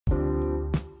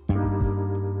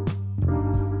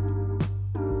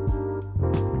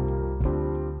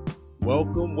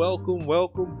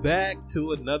Welcome back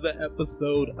to another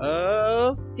episode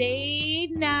of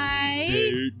Date Night.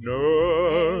 Hey.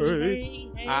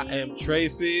 I am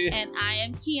Tracy. And I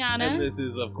am Kiana. And this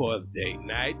is, of course, Date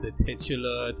Night, the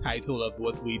titular title of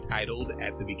what we titled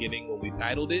at the beginning when we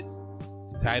titled it.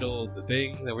 To title the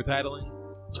thing that we're titling.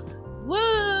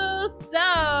 Woo!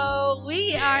 So,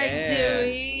 we are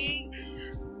doing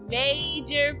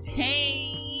Major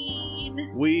Pain.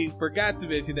 We forgot to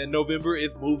mention that November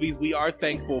is movies we are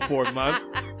thankful for month.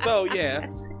 So, yeah.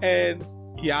 And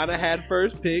Kiana had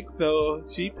first pick, so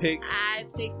she picked. I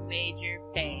picked Major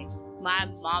Pain. My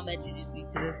mom introduced me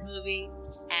to this movie,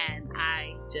 and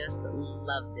I just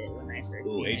loved it when I first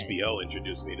seen it. HBO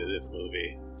introduced me to this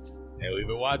movie. And we've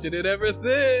been watching it ever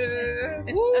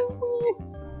since. Woo!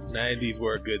 90s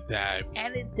were a good time.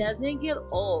 And it doesn't get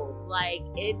old. Like,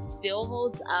 it still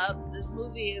holds up. This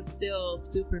movie is still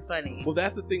super funny. Well,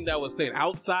 that's the thing that I was saying.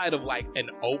 Outside of like an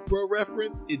Oprah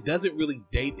reference, it doesn't really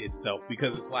date itself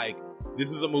because it's like,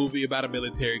 this is a movie about a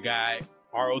military guy,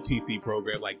 ROTC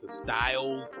program, like the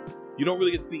styles. You don't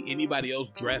really get to see anybody else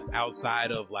dressed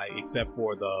outside of like, except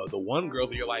for the one girl,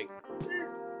 so you're like,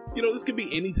 this could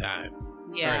be any time.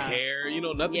 Yeah. Her hair,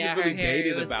 nothing is really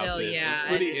dated about this.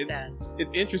 Yeah,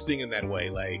 it's interesting in that way.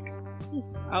 Like,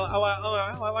 I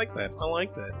like that. I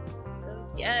like that.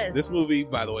 Yes. This movie,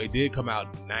 by the way, did come out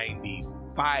in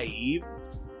 95.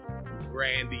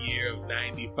 Grand the year of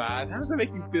 95. How does that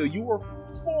make you feel? You were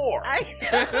 4. I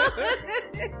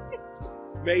know.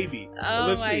 Maybe.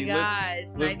 Oh my gosh.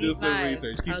 Let's do some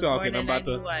research. Keep talking. I'm about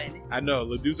 91. to. I know.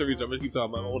 Let's do some research. I'm gonna keep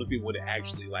talking. I want to see when it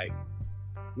actually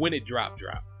when it dropped.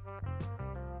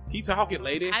 Keep talking,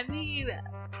 lady. I mean,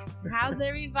 how's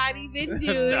everybody been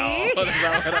doing? No, that's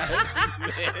not what I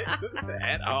meant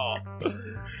at all.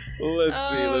 Let's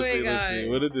see.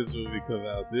 When did this movie come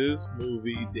out? This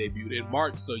movie debuted in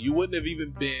March, so you wouldn't have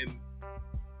even been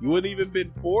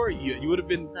 4 yet. You would have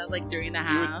been like 3.5.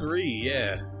 You were 3,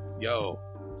 yeah. Yo,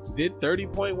 did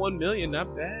 30.1 million,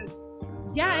 not bad.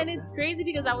 Yeah, and it's crazy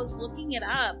because I was looking it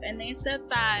up, and they said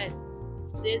that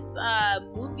this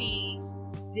movie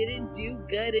didn't do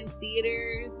good in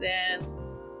theaters, and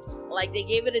like they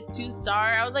gave it a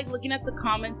 2-star. I was like looking at the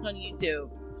comments on YouTube.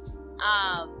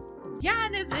 Yeah,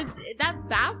 and that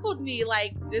baffled me.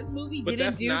 Like, this movie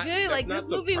didn't do good. Like, this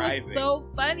movie was so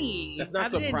funny. That's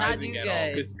not surprising at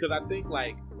all. Because I think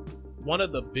like one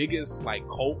of the biggest like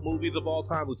cult movies of all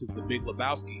time, which is The Big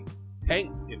Lebowski,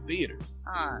 tanked in theaters.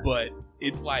 But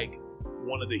it's like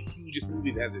one of the hugest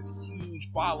movies that has this huge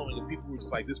following, and people were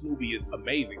just like, this movie is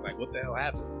amazing. Like, what the hell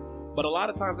happened? But a lot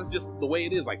of times it's just the way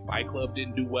it is. Like, Fight Club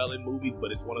didn't do well in movies,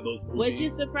 but it's one of those movies. Which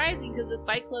is surprising because the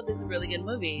Fight Club is a really good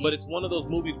movie. But it's one of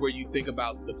those movies where you think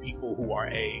about the people who are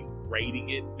rating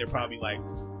it. They're probably like,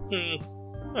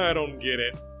 I don't get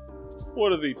it.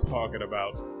 What are they talking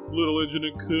about? Little Engine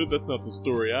and Kid? That's not the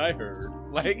story I heard.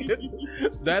 Like,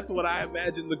 that's what I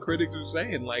imagine the critics are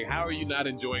saying. Like, how are you not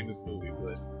enjoying this movie?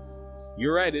 But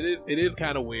you're right. It is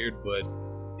kind of weird, but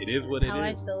it is what it is. How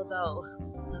I feel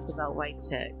about white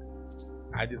chicks.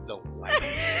 I just don't like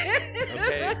it.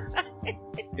 Okay?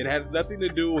 It has nothing to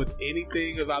do with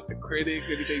anything about the critics,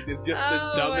 anything. It's just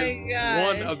the dumbest,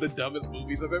 one of the dumbest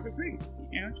movies I've ever seen.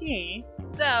 Okay.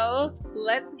 So,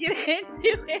 let's get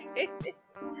into it.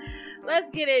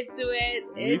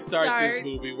 We start this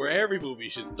movie where every movie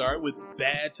should start with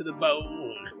Bad to the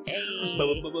Bone. Hey.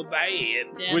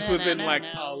 Bad. Which was in like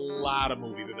a lot of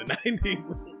movies in the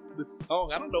 90s. The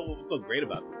song, I don't know what was so great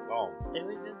about this song. It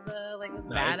was just like a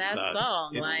badass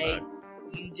song.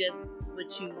 You just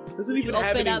doesn't even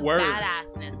have any words.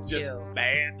 Badassness. It's just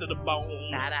bad to the bone.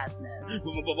 Badassness.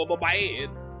 Bad.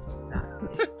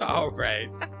 All right.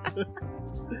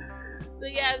 So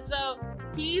yeah, so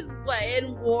he's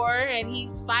in war and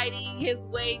he's fighting his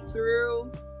way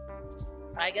through,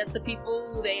 I guess, the people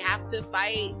who they have to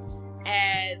fight,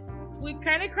 and what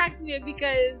kind of cracks me up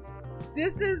because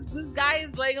this guy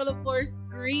is laying on the floor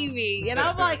screaming, and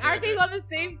I'm like, aren't they on the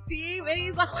same team? And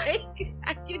he's like,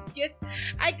 I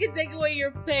can take away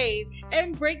your pain,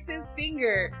 and breaks his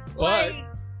finger. But like,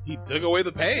 he took away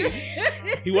the pain.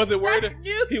 He wasn't worried.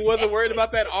 He wasn't worried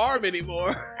about that arm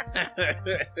anymore.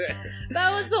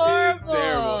 That was horrible. It's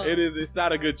terrible. It's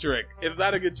not a good trick. It's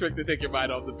not a good trick to take your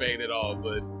mind off the pain at all.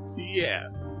 But yeah,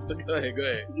 go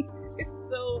ahead.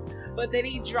 So, but then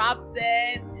he drops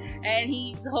in, and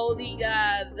he's holding the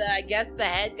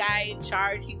head guy in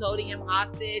charge. He's holding him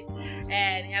hostage,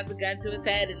 and he has a gun to his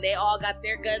head, and they all got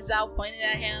their guns out pointed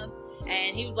at him.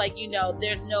 And he was like,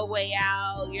 there's no way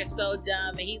out. You're so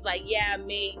dumb. And he's like, yeah,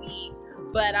 maybe,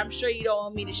 but I'm sure you don't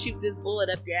want me to shoot this bullet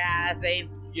up your ass. And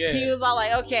Yeah. He was all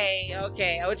like,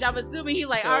 okay, which I'm assuming he's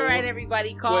like, all right,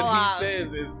 everybody, call off. What he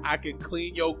says is, I can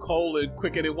clean your colon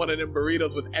quicker than one of them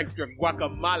burritos with extra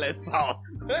guacamole sauce.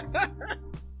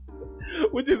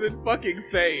 Which is fucking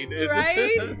insane. Right?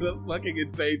 It's a fucking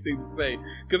insane thing to say.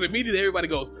 Because immediately everybody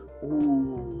goes,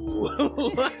 ooh.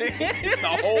 Like,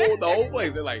 the whole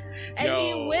place. They're like, and yo.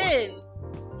 he wins.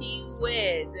 He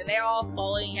wins. And they're all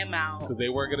following him out. Because they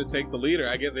weren't going to take the leader.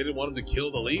 I guess they didn't want him to kill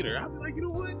the leader. I was like, you know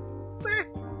what?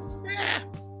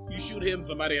 You shoot him,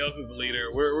 somebody else is the leader.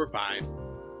 We're fine.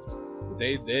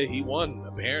 He won,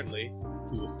 apparently.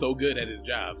 He was so good at his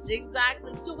job.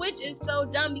 Exactly. To which is so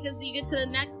dumb, because you get to the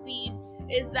next scene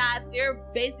is that they're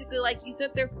basically, like you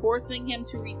said, they're forcing him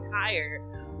to retire,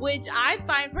 which I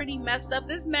find pretty messed up.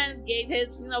 This man gave his,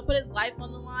 put his life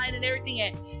on the line and everything,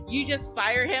 and you just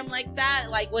fire him like that?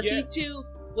 Like, was he too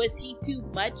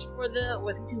much for them,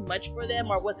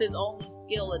 or was his only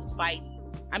skill in fighting?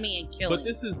 I mean, in killing. But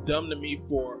this is dumb to me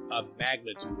for a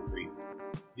magnitude of reason.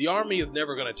 The army is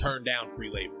never going to turn down free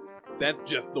labor. That's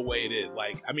just the way it is.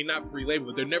 Like, I mean, not free labor,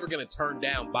 but they're never going to turn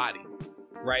down bodies,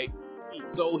 right?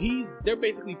 So they're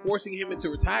basically forcing him into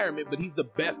retirement, but he's the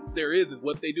best there is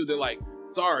what they do. They're like,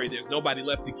 sorry, there's nobody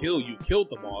left to kill. You killed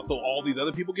them all. So all these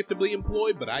other people get to be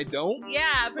employed, but I don't?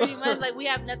 Yeah, pretty much. Like, we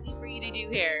have nothing for you to do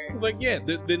here. It's like, yeah,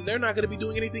 then they're not going to be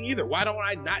doing anything either. Why don't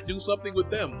I not do something with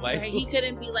them? Like, he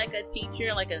couldn't be like a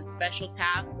teacher, like a special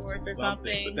task force or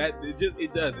something. But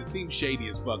it does. It seems shady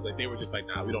as fuck. Like, they were just like,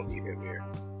 nah, we don't need him here.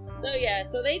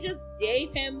 So they just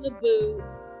gave him the boot,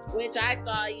 which I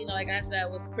thought, like I said,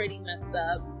 was pretty messed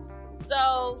up.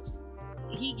 So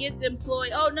he gets employed.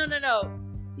 Oh, no.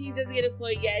 He doesn't get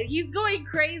employed yet. He's going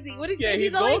crazy. What is he? Yeah, he's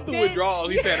going through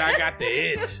withdrawals. He said, I got the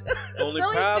itch. Only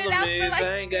problem is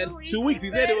I ain't got 2 weeks.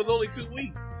 He said it was only 2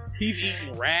 weeks. He's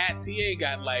eating rats. He ain't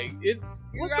got, like, it's...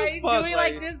 What the fuck? Doing,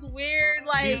 like, this weird,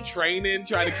 like... He's training,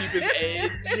 trying to keep his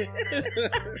edge.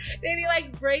 Then he,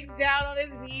 like, breaks down on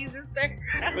his knees and stuff.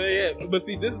 But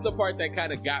see, this is the part that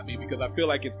kind of got me, because I feel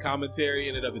like it's commentary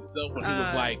in and of itself when he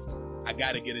was like, I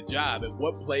gotta get a job. And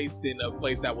what place in a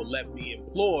place that would let me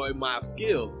employ my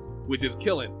skills, which is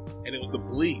killing? And it was the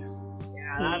police.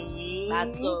 Yeah,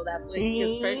 that's what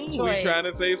his first choice. You trying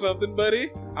to say something,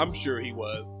 buddy? I'm sure he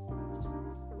was.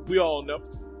 We all know.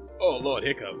 Oh, Lord,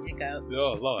 hiccup.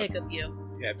 Oh, Lord. Hiccup you.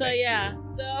 Yeah,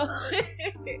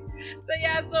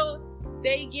 so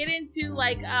they get into,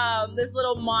 like, this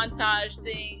little montage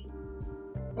thing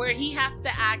where he has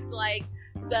to act like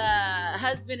the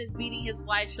husband is beating his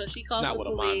wife, so she calls the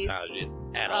police. Not what a montage is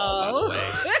at all,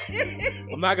 by the way.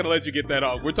 I'm not going to let you get that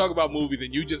off. We're talking about movies,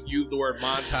 and you just used the word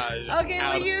montage. Okay,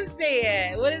 well, you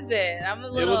say it. What is it?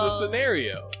 It was a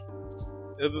scenario.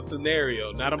 It was a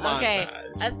scenario, not a montage.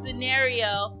 Okay, a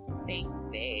scenario. Thanks,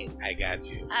 babe. I got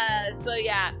you.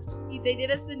 They did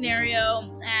a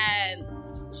scenario, and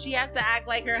she has to act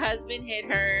like her husband hit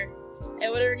her,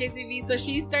 and whatever case may be. So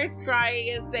she starts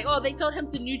crying and saying, "Oh, they told him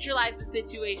to neutralize the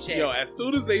situation." Yo, as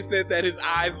soon as they said that, his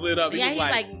eyes lit up. He's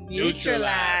like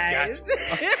neutralize.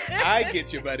 Gotcha. I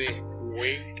get you, buddy.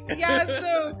 Wink. Yeah.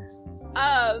 So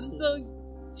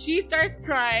she starts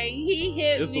crying. He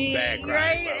hit me, bad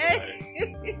crying,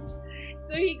 right?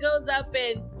 So he goes up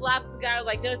and slaps the guy,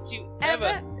 like, "Don't you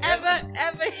ever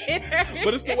hit her?"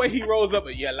 But it's the way he rolls up.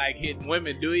 You like hitting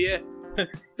women, do you?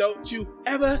 Don't you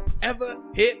ever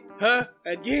hit her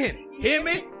again? Hear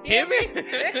me? And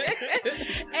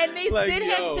they sent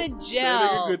him to jail.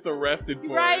 That nigga gets arrested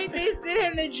for it. They sent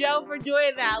him to jail for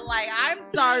doing that. Like, I'm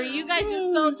sorry, you guys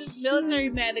just told this military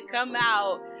man to come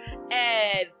out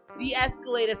and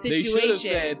de-escalate a situation. They should have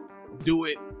said, do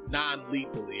it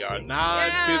non-lethally or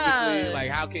non-physically. Like,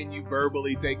 how can you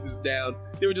verbally take this down?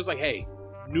 They were just like, hey,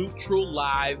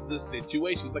 neutralize the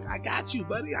situation. He's like, I got you,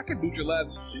 buddy. I can neutralize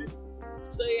this shit.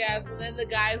 So then the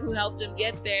guy who helped him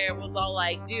get there was all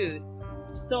like, dude,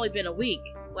 it's only been a week.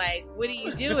 Like, what are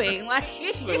you doing? Like,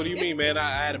 what do you mean, man?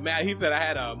 He said I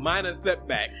had a minor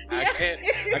setback. I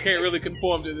can't really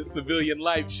conform to this civilian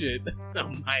life shit. A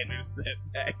minor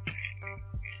setback.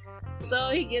 So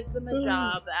he gets him a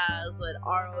job as an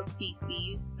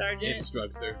ROTC sergeant.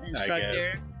 Instructor, I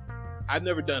guess. I've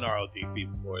never done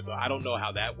ROTC before, so I don't know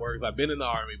how that works. I've been in the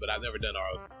Army, but I've never done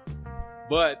ROTC.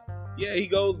 But, yeah, he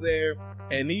goes there,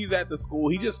 and he's at the school.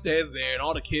 He just stands there, and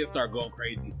all the kids start going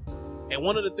crazy. And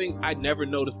one of the things I'd never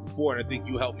noticed before, and I think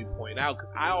you helped me point out,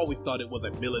 because I always thought it was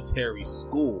a military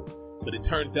school. But it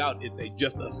turns out it's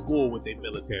just a school with a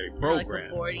military program. Like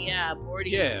boarding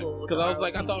school. Because I was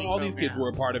like, I thought all these kids were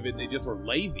a part of it and they just were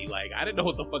lazy. Like, I didn't know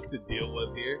what the fuck the deal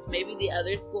was here. Maybe the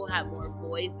other school had more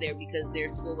boys there because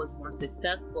their school was more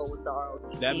successful with the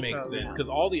ROTC That makes program. sense. Because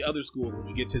all the other schools, when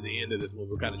we get to the end of this one,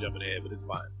 we're kind of jumping ahead, but it's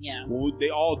fine. Yeah. Well, they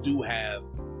all do have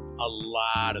a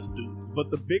lot of students.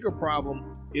 But the bigger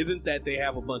problem isn't that they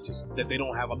have that they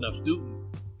don't have enough students.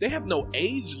 They have no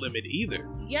age limit either.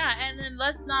 Yeah, and then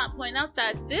let's not point out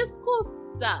that this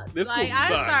school sucks. This school I'm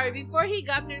sucks. sorry, before he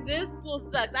got there, this school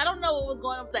sucks. I don't know what was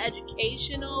going on with the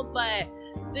educational, but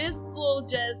this school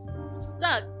just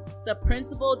sucks. The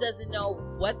principal doesn't know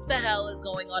what the hell is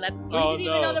going on at the school. Oh, He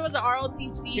didn't even know there was an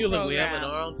ROTC He was program. like, we have an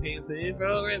ROTC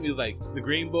program? He was like, the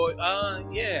green boy?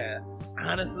 Yeah.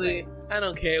 Honestly, I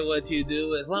don't care what you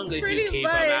do as long as Pretty you keep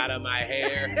much. them out of my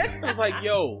hair. I was like,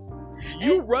 yo,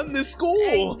 you run this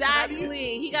school.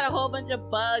 Exactly. He got a whole bunch of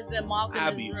bugs and moths in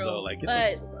I'd his be room. so like,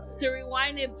 but to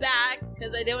rewind it back,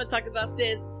 because I didn't want to talk about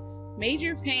this,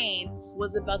 Major Payne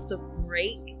was about to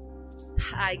break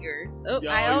Tiger. Oh,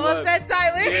 Yo, I he almost was. said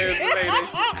Tyler.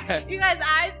 Yes, You guys,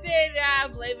 I've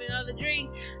been blaming it on the drink.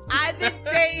 I've been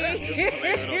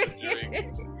saying,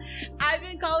 I've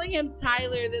been calling him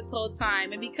Tyler this whole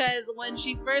time, and because when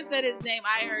she first said his name,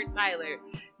 I heard Tyler.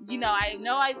 You know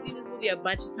I've seen this movie a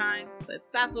bunch of times, but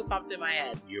that's what popped in my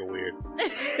head. You're weird.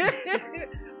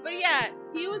 But yeah,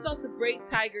 he was about to break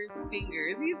Tiger's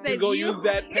fingers. He said, He's gonna use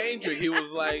that pain trick. He was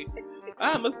like,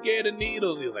 I'm scared of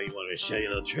needles. He was like, you want me to show you a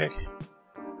little trick?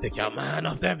 Take your mind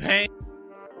off that pain.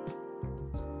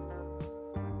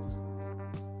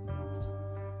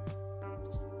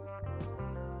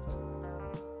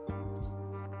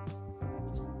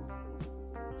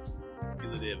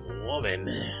 Woman.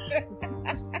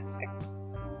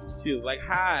 She was like,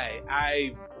 hi,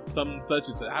 I such and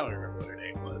such. I don't remember what her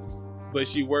name was, but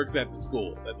she works at the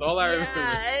school. That's all I remember.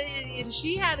 And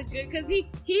she had a good, because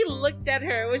he looked at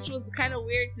her, which was kind of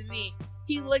weird to me.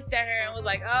 He looked at her and was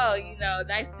like, oh,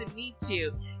 nice to meet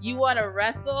you. You want to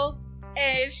wrestle?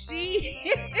 And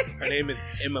she... Her name is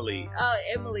Emily. Oh,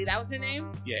 Emily. That was her name?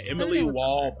 Yeah, Emily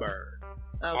Wahlberg.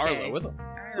 Okay. Carla. Where the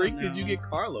freak did you get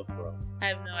Carla from? I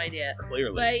have no idea.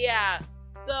 Clearly. But yeah,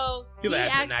 so He he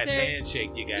asked asked a nice her,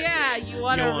 handshake you got. yeah, you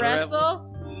want to wanna wrestle?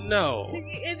 No.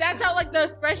 And that's how, like, the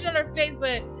expression on her face,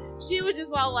 but she was just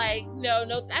all like, no,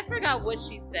 I forgot what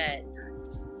she said.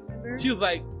 Remember? She was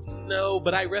like, no,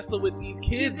 but I wrestle with these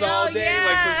kids Oh, all day. yeah.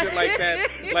 Like some shit like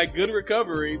that. Like Good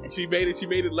Recovery. She made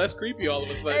it less creepy all of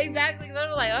a sudden. Exactly. So I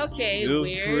was like, okay, It was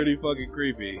weird. pretty fucking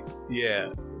creepy.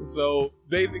 Yeah. So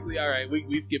basically, all right,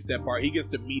 we skipped that part. He gets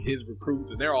to meet his recruits,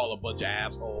 and they're all a bunch of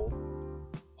assholes.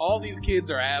 All these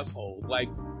kids are assholes. Like,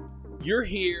 you're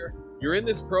here, you're in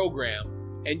this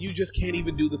program, and you just can't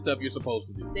even do the stuff you're supposed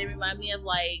to do. They remind me of,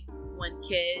 like, when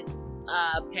kids'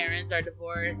 parents are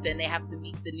divorced and they have to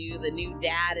meet the new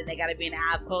dad, and they gotta be an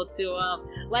asshole to him.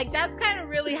 Like, that's kind of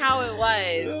really how it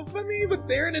was. I mean, but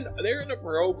they're in a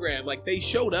program. Like, they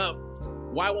showed up.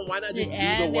 Why not just do the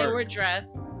And work? they were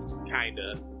dressed.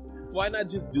 Kinda. Why not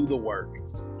just do the work?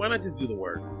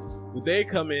 But they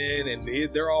come in and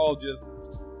they're all just,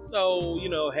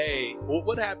 hey,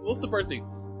 what happened? What's the first thing?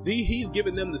 He's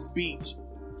giving them the speech,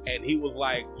 and he was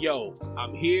like, yo,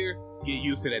 I'm here, get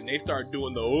used to that. And they start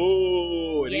doing the,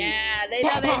 oh. And They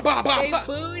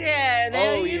booed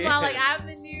him. He's all like, I'm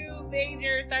the new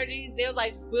Major 30. They were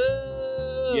like,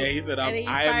 boo. Yeah, he said, I am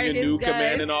fired your his new gun.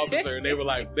 commanding officer. And they were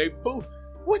like, they booed.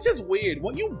 Which is weird.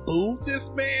 When you booed this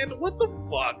man, what the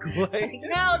fuck? Like,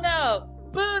 no.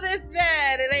 Boo this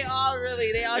man. And they all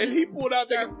and just he pulled out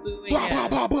there, start booing blah, him.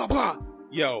 blah, blah, blah, blah.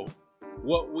 Yo,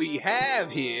 what we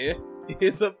have here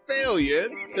is a failure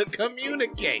to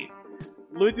communicate.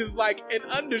 Which is like an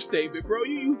understatement, bro.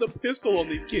 You used a pistol on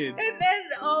these kids. And then,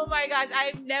 oh my gosh,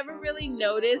 I've never really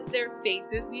noticed their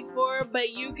faces before, but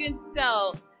you can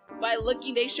tell by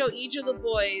looking. They show each of the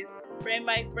boys frame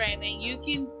by frame, and you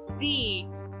can see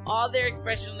all their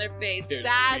expression on their face. They're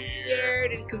Sad, scared.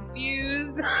 scared, and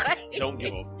confused. Don't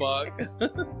give a fuck.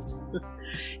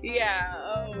 Yeah.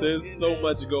 Oh, There's so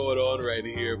goodness. much going on right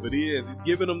here, but he's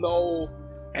giving them the whole,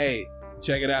 hey,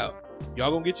 check it out.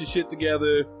 Y'all gonna get your shit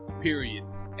together, period.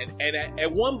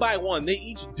 And one by one, they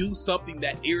each do something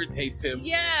that irritates him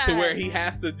Yeah. to where he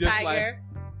has to just Tiger.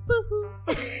 Boo-hoo.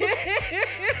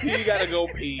 he gotta go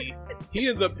pee. He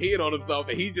ends up peeing on himself,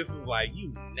 and he just is like,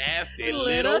 you nasty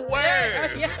little worm.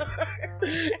 Yeah.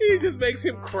 He just makes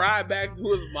him cry back to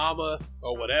his mama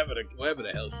or whatever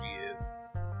the hell she is.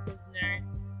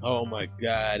 Oh my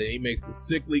god, and he makes the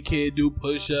sickly kid do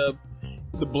push-ups.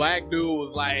 The black dude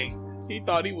was like, He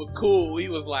thought he was cool. He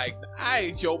was like, I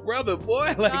ain't your brother,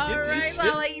 boy. Like, all get your right, shit.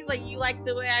 like, he's like, you like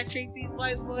the way I treat these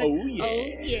white boys? Oh, yeah. Oh,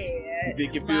 yeah. You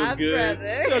think it My feels good?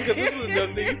 brother. No, because this is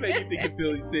another thing. You think you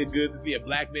feel good to see a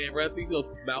black man wrestle? He goes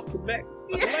Malcolm X.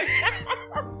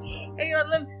 Hey,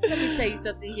 let me tell you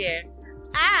something here.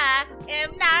 I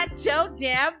am not your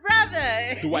damn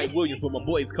brother. Dwight Williams, but my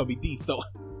boys call me D, so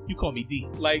you call me D.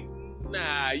 Like,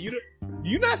 nah, you don't. Do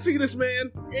you not see this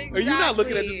man? Exactly. Are you not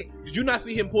looking at this? Did you not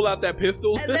see him pull out that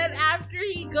pistol? And then after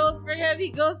he goes for him, he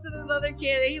goes to this other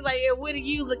kid, and he's like, "Hey, what are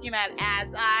you looking at, ass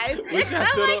eyes?" Which I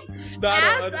still don't. No,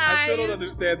 I still don't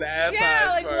understand the ass eyes. Yeah,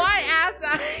 like part. why ass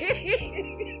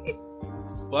eyes?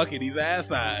 Fuck it, he's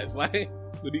ass eyes. Like,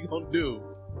 what he gonna do?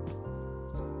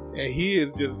 And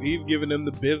he's giving them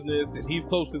the business, and he's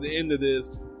close to the end of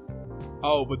this.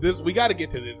 Oh, but we got to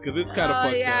get to this because it's kind of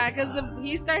fucked yeah, up. because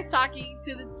he starts talking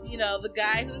to the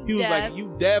guy who's He was deaf. like,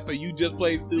 "You deaf or you just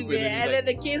play stupid?" Yeah, and then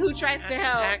the kid who tries to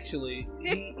help. Actually,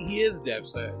 he is deaf,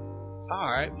 sir. All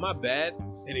right, my bad.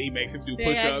 And he makes him do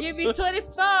push-ups. Yeah, give me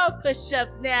 24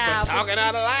 push-ups now. For talking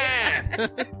out of line.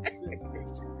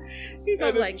 He's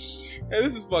like, shit. And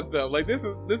this is fucked up. Like, this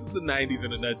is the 90s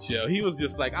in a nutshell. He was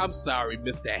just like, I'm sorry,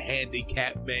 Mr.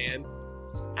 Handicap Man.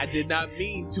 I did not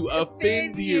mean to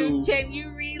offend you. Can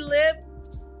you read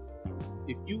lips?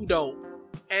 If you don't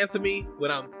answer me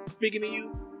when I'm speaking to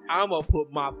you, I'm gonna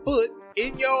put my foot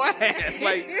in your ass.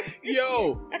 Like,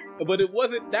 yo. But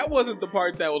that wasn't the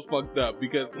part that was fucked up,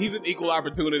 because he's an equal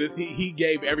opportunist. He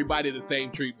gave everybody the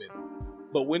same treatment.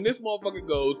 But when this motherfucker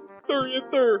goes,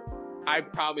 third, I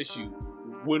promise you,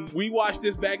 when we watched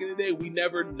this back in the day, we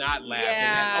never not laughed.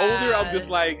 Yeah. And older, I'm just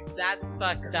like, that's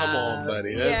fucked up. come on,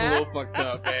 buddy. That's Yeah. a little fucked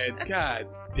up, man. God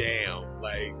damn.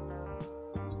 Like,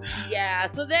 yeah,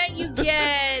 so then you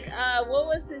get, what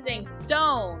was his name?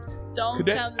 Stone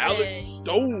comes Alex in.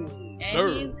 Stone, And sir.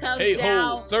 he comes Hey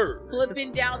down, ho, sir.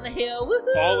 flipping down the hill.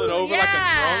 Woohoo! Falling over like a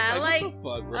drunk. like What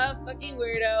the fuck, bro? a fucking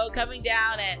weirdo coming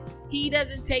down, and he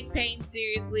doesn't take pain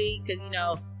seriously because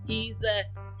he's the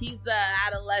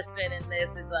adolescent, and this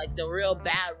is like the real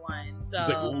bad one. So He's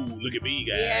like, ooh, look at me,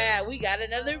 guys. yeah, we got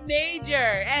another major,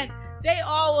 and they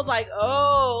all was like,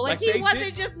 oh, like he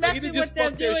wasn't just messing with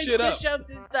them doing push-ups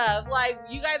and stuff. Like,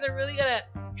 you guys are really gonna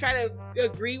try to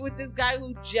agree with this guy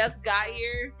who just got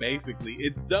here? Basically,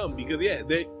 it's dumb because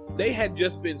they had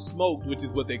just been smoked, which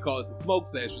is what they call it, the smoke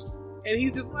session, and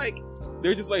he's just like,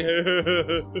 they're just like,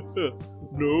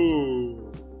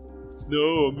 no,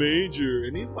 a major,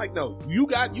 and he's like, no, you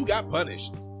got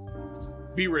punished.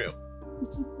 Be real.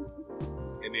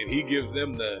 And then he gives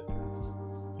them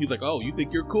he's like, oh, you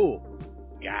think you're cool?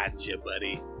 Gotcha,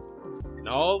 buddy. And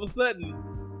all of a sudden,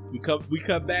 we come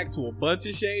back to a bunch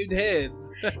of shaved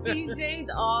heads. He shaved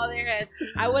all their heads.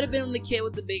 I would have been the kid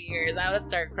with the big ears. I would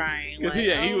start crying. Like,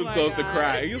 he was supposed to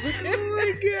cry. He was like, oh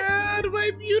my god,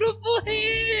 my beautiful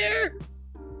hair.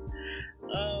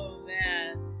 Oh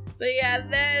man. So yeah,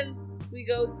 then we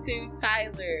go to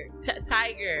Tiger.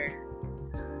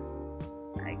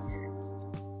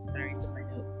 Sorry for my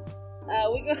notes.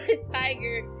 We go to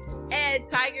Tiger, and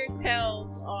Tiger tells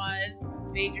on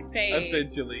Major Payne.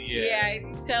 Essentially, yeah. Yeah, he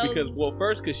tells.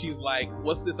 Because she's like,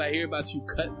 what's this I hear about you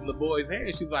cutting the boy's hair?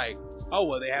 And she's like, oh,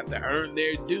 well, they have to earn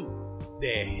their due.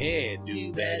 Their hair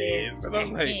due, that is. And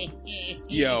I'm like,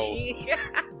 yo,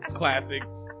 classic.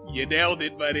 You nailed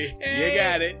it, buddy. You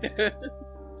got it.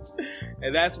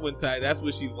 And that's when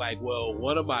she's like, well,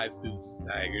 one of my students,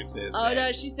 Tiger, says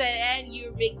no, she said, and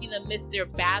you're making them miss their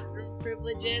bathroom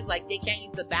privileges. Like, they can't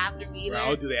use the bathroom either.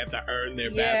 Oh, do they have to earn their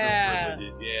bathroom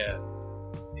privileges? Yeah.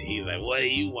 And he's like, what do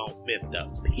you want, Mr.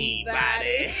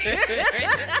 Peabody?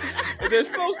 And they're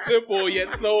so simple,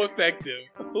 yet so effective.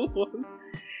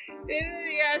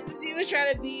 Yeah, so she was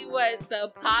trying to be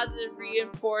the positive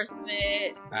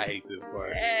reinforcement. I hate this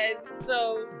part. And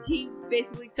so he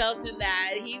basically tells him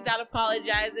that he's not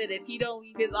apologizing. If he don't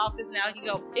leave his office now, he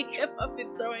gonna pick him up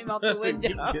and throw him out the window.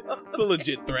 It's a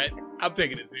legit threat. I'm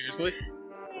taking it seriously.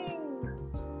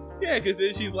 Yeah, because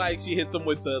then she hits him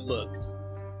with the look.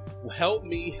 Help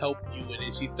me help you, and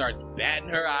then she starts batting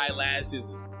her eyelashes,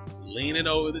 leaning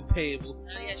over the table.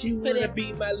 Oh, yeah, She's gonna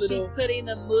be my little. She's putting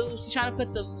the moves. She's trying to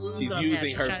put the moves. She's on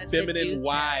using him. her feminine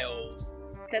wiles.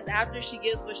 Because after she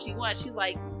gets what she wants, she's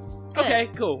like, okay,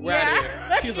 cool, we're out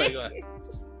of here. She's like,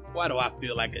 why do I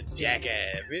feel like a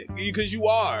jackass? Because you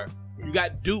are. You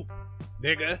got duped,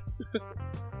 nigga,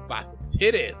 by some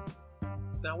titties.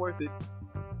 Not worth it.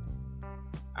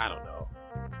 I don't know.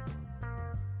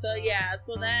 So yeah,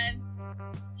 so then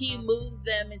he moves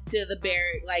them into the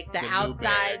barrack, like the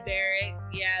outside barracks.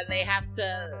 Yeah, they have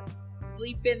to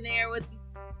sleep in there with.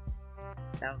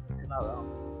 That was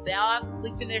tomorrow. They all have to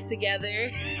sleep in there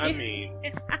together. I mean,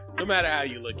 no matter how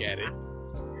you look at it.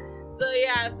 So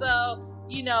yeah, so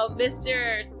you know,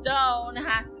 Mr. Stone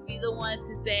has to be the one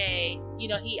to say, you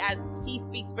know, he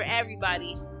speaks for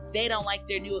everybody. They don't like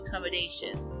their new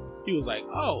accommodation. He was like,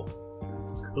 "Oh,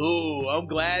 cool. I'm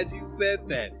glad you said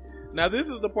that." Now this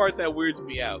is the part that weirds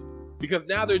me out. Because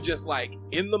now they're just like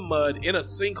in the mud, in a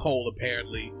sinkhole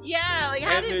apparently. Yeah, like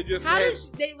how did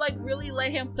they like really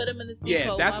let him put him in the sinkhole?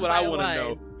 Yeah, that's what I want to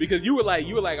know. Because you were like,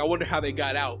 I wonder how they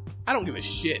got out. I don't give a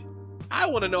shit. I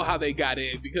want to know how they got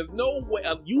in because no way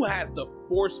you have to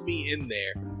force me in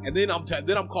there, and then I'm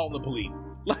calling the police.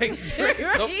 Like straight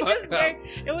the fuck up.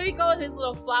 And when he called his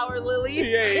little flower lilies,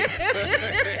 yeah,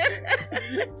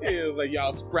 he was like,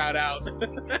 y'all sprout out.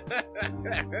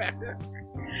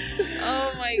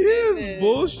 Oh my goodness. It's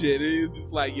bullshit. It's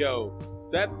just like, yo,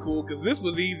 that's cool because this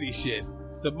was easy shit.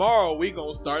 Tomorrow we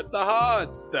gonna start the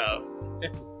hard stuff.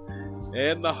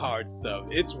 And the hard stuff.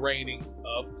 It's raining.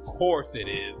 Of course it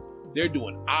is. They're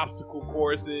doing obstacle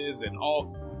courses and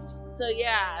all. So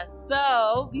yeah.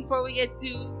 So before we get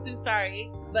too sorry,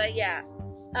 but yeah,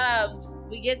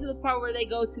 we get to the part where they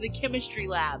go to the chemistry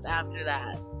lab after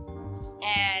that.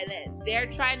 And they're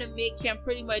trying to make him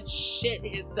pretty much shit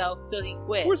himself till he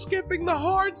quits. We're skipping the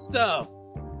hard stuff.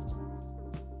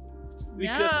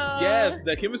 Because, yes,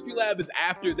 the chemistry lab is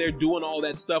after they're doing all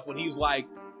that stuff. When he's like,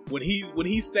 when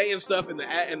he's saying stuff, and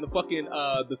the fucking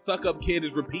the suck up kid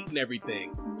is repeating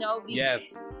everything. No.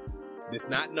 Yes. This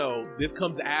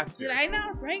comes after. Did I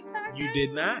not write that? You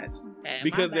did not. Okay,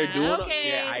 because they're doing. Okay.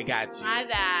 Yeah, I got you. My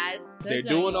bad. They're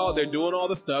doing all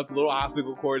the stuff, little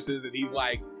obstacle courses, and he's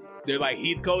like. They're like,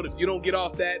 Heath Code, if you don't get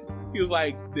off that, he was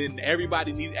like, then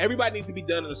everybody needs to be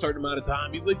done in a certain amount of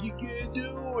time. He's like, you can't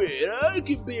do it. I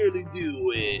can barely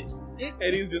do it.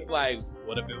 And he's just like,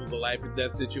 what if it was a life and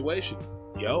death situation?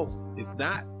 Yo, it's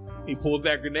not. He pulls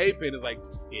that grenade pin and is like,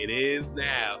 it is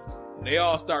now. And they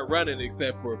all start running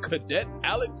except for Cadet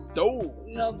Alex Stone.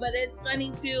 No, but it's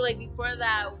funny too, like before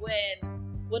that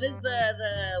what is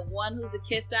the one who's a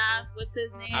kiss ass? What's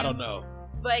his name? I don't know.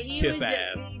 But he Kiss was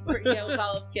ass. We'll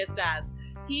call him Kiss ass.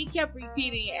 He kept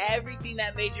repeating everything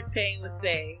that Major Payne was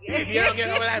saying. If you don't get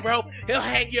over that rope, he'll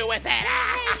hang you with that.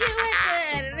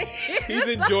 He's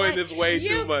enjoying this way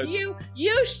too much.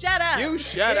 You shut up. You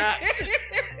shut up.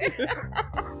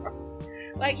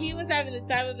 Like he was having the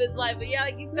time of his life. But yeah,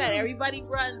 like you said, everybody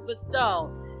runs but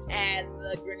Stone. And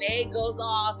the grenade goes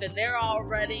off, and they're all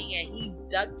running, and he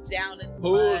ducks down into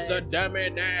Who's the dummy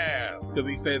now? Because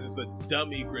he says it's a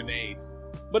dummy grenade.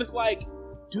 But it's like,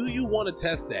 do you want to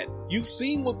test that? You've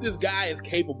seen what this guy is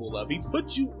capable of. He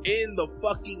put you in the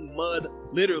fucking mud,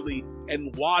 literally,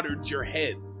 and watered your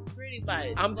head. Pretty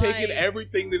much. I'm taking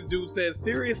everything this dude says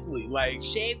seriously. Like,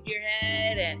 shaved your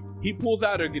head, and he pulls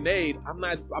out a grenade. I'm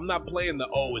not playing the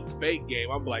it's fake game.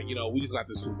 I'm like, we just got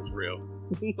this super real.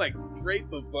 Like, straight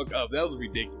the fuck up. That was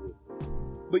ridiculous.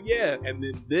 But yeah, and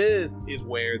then this is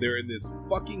where they're in this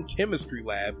fucking chemistry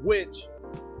lab, which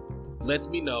lets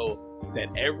me know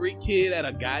that every kid at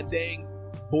a goddamn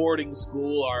boarding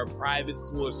school or a private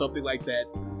school or something like that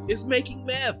is making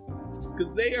meth.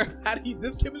 Because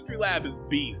this chemistry lab is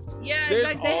beast. Yeah, it's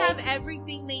like they have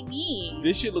everything they need.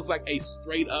 This shit looks like a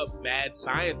straight up mad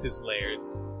scientist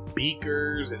layers.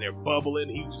 Beakers, and they're bubbling.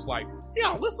 He's just like,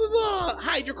 yo, this is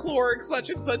hydrochloric such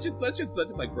and such and such and such.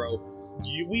 I'm like, bro,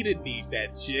 we didn't need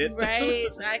that shit. Right.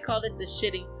 I called it the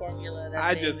shitting formula.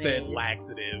 I just said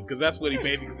laxative, because that's what he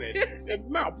basically said.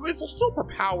 It's a super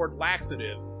powered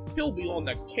laxative. He'll be on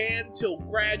the can till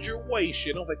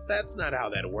graduation. I was like, that's not how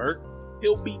that works.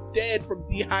 He'll be dead from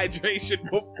dehydration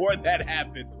before that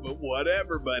happens. But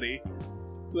whatever, buddy.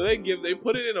 So they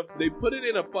put it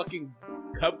in a fucking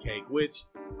cupcake, which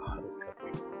those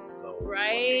cupcakes look so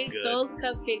right. good. Those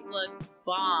cupcakes look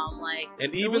bomb. Like,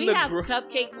 and even we have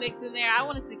cupcake mix in there. I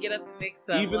wanted to get up and mix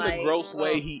them. Even the gross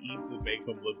way he eats it makes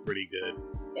him look pretty good.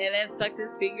 And then sucked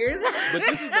his fingers. But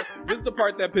this is the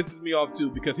part that pisses me off too,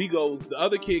 because the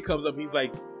other kid comes up, he's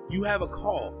like, you have a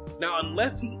call. Now,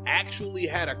 unless he actually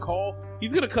had a call,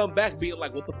 he's gonna come back being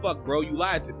like, what the fuck, bro? You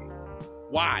lied to me.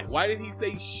 Why? Why did he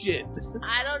say shit?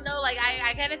 I don't know. Like,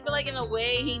 I kind of feel like in a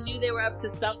way he knew they were up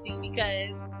to something,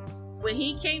 because when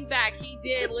he came back, he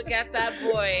did look at that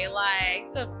boy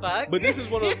like, the fuck? But this is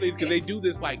one of those things, because they do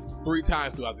this like 3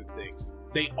 times throughout this thing.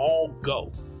 They all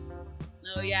go.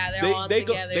 Oh yeah, they're all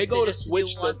together. They go to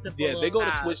switch the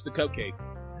switch the cupcake.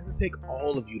 It doesn't take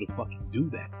all of you to fucking do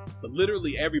that. But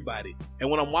literally everybody. And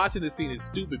when I'm watching this scene, it's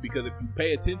stupid, because if you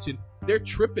pay attention, they're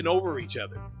tripping over each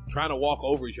other, trying to walk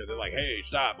over each other. They're like, hey,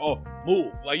 stop. Oh,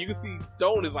 move. Like, you can see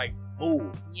Stone is like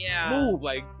move. Yeah. Move.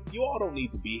 Like, you all don't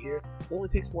need to be here. It only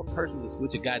takes one person to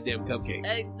switch a goddamn cupcake.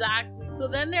 Exactly. So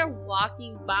then they're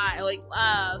walking by, like,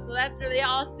 so after they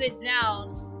all sit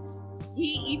down,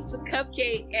 he eats the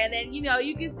cupcake, and then, you know,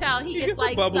 you can tell he gets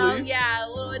like some, a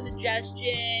little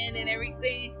indigestion and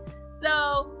everything.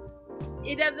 So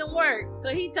it doesn't work.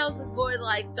 So he tells the boy,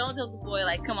 like, don't tell the boy,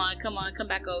 like, come on, come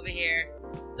back over here.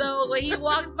 So when he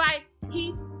walks by,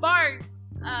 he farts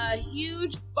a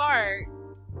huge fart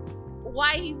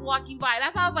while he's walking by.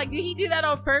 That's how I was like, did he do that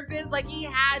on purpose? Like, he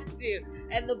had to.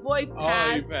 And the boy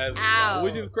passed out.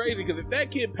 Which is crazy, because if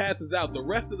that kid passes out, the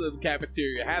rest of the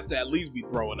cafeteria has to at least be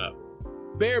throwing up.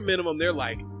 Bare minimum, they're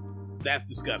like, that's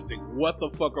disgusting. What the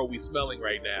fuck are we smelling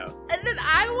right now? And then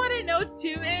I want to know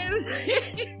too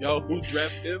is yo, who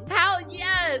dressed him? How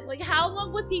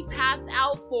long was he passed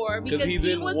out for? Because he's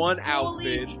he in was one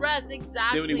fully outfit. Dressed,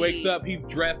 exactly. Then when he wakes up, he's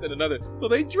dressed in another. So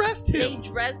they dressed him. They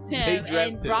dressed him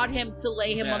and brought him to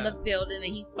lay him on the field, and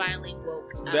then he finally woke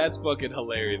up. That's fucking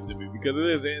hilarious to me, because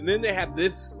it is. And then they have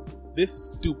this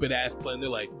stupid ass plan. They're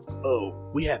like, oh,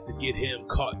 we have to get him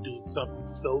caught doing something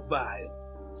so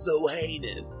vile, so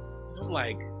heinous. I'm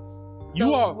like,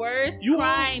 worst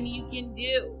crime you can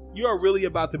do. You are really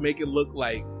about to make it look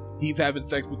like he's having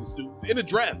sex with the students in a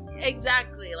dress.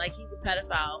 Exactly, like he's a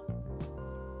pedophile.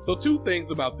 So 2 things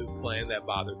about this plan that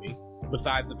bother me,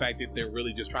 besides the fact that they're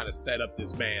really just trying to set up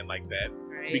this man like that.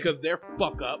 Right. Because they're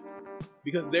fuck ups,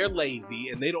 because they're lazy,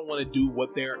 and they don't want to do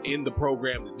what they're in the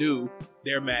program to do.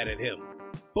 They're mad at him.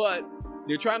 But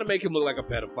they're trying to make him look like a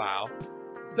pedophile.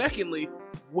 Secondly,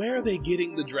 where are they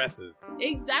getting the dresses?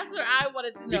 That's what I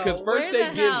wanted to know. Because first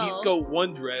he's go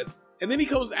one dress, and then he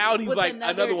comes out, he's like,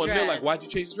 another one. They're like, why'd you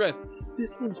change the dress?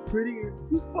 This one's prettier.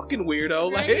 You fucking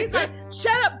weirdo. Right? He's like,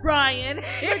 shut up, Brian.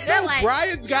 No, like,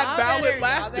 Brian's got valid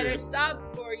laughter. I better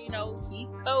stop for, East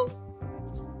Coast.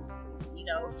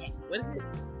 What is it?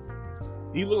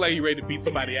 He looked like he ready to beat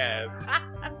somebody's ass.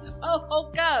 Oh,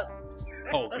 Hulk up.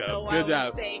 Hulk up. Good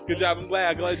job. Good job. I'm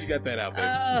glad you got that out,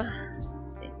 baby.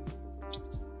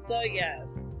 So yeah,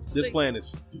 this plan is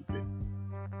stupid.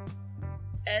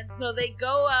 And so they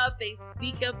go up, they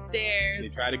sneak upstairs. They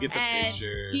try to get the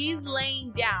picture. He's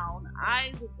laying down,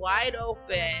 eyes wide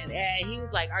open, and he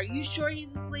was like, "Are you sure he's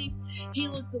asleep?" He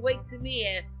looks awake to me,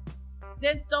 and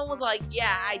then Stone was like,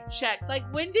 "Yeah, I checked." Like,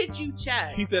 when did you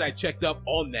check? He said, "I checked up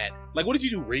on that." Like, what did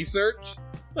you do? Research?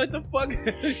 Like the fuck?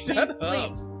 Shut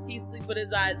up. He's asleep with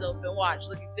his eyes open. Watch,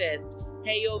 look at this.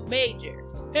 Hey, yo, Major.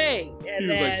 Hey, and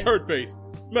he was like, "Turd face."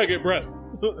 Make breath.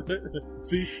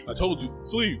 See, I told you,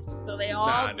 sleep. So they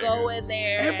all go in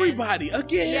there. Everybody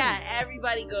again. Yeah,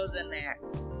 everybody goes in there,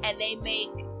 and they make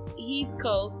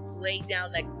Heathcote lay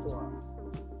down next to him.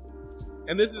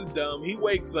 And this is dumb. He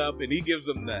wakes up and he gives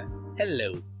them the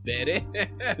 "Hello, Betty."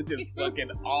 Just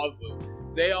fucking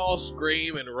awesome. They all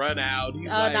scream and run out. He's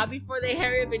like, not before they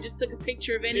hurry up and just took a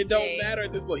picture of anything. It don't matter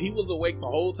at this point. He was awake the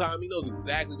whole time. He knows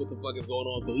exactly what the fuck is going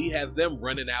on. So he has them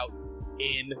running out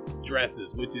in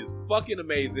dresses, which is fucking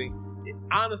amazing.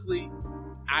 Honestly,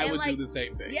 I would do the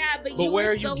same thing. Yeah, but where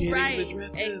are you so getting right. the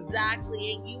dresses?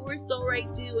 Exactly, and you were so right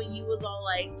too. And you was all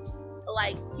like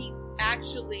he's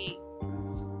actually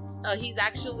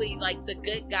like the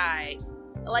good guy.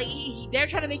 Like they're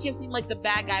trying to make him seem like the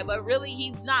bad guy, but really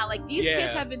he's not. Like these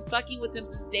kids have been fucking with him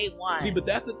since day one. See, but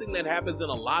that's the thing that happens in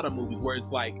a lot of movies where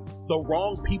it's like the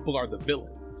wrong people are the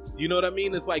villains. You know what I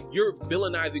mean? It's like you're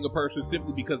villainizing a person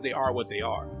simply because they are what they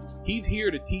are. He's here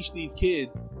to teach these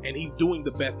kids, and he's doing the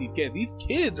best he can. These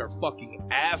kids are fucking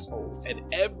assholes at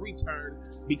every turn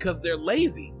because they're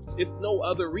lazy. It's no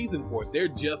other reason for it. They're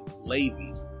just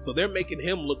lazy. So they're making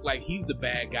him look like he's the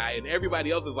bad guy, and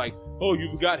everybody else is like, "Oh,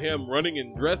 you've got him running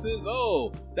in dresses?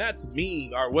 Oh, that's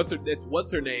mean." Or what's her name?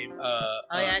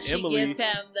 She Emily, gives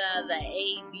him the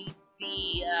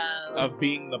ABC of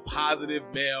being the positive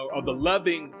male or the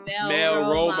loving male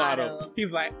role model.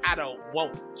 He's like, "I don't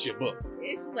want your book."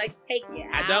 She's like, "Take it.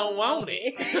 I don't want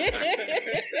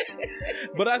it."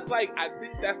 But that's like, I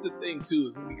think that's the thing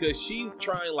too, because she's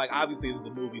trying, like, obviously this is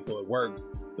a movie, so it works.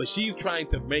 But she's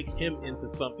trying to make him into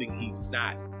something he's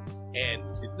not. And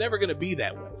it's never going to be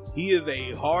that way. He is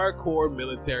a hardcore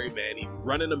military man. He's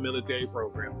running a military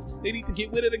program. They need to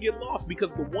get with it or get lost, because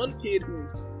the one kid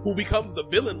who becomes the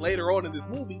villain later on in this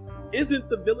movie isn't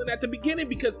the villain at the beginning,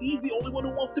 because he's the only one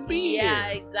who wants to be here. Yeah,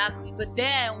 exactly. But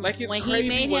then like, when he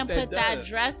made him put that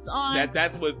dress on,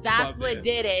 that's what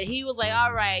did it. He was like,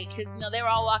 all right, because they were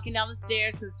all walking down the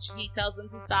stairs because he tells them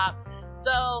to stop.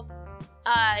 So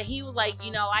he was like,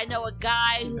 I know a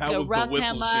guy who That can was the rough whistle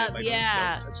him shit. up. Like,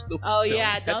 Yeah.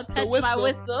 Don't touch my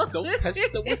whistle. Don't touch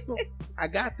the whistle. I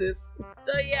got this.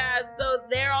 So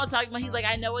they're all talking about. He's like,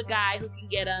 I know a guy who can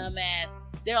get him, and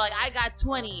they're like, I got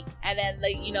 20, and then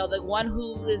the one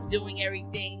who is doing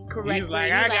everything correctly. He's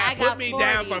like, I got put me 40.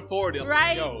 down for 40.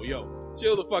 Right? Yo,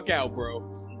 chill the fuck out, bro.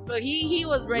 So he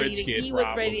was ready. Rich kid He was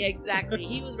problems. ready. Exactly.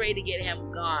 He was ready to get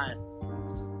him gone.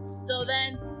 So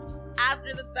then,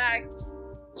 after the fact,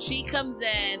 she comes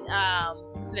in.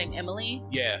 What's her name? Emily.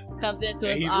 Yeah. Comes into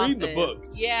And his he's office. reading the book.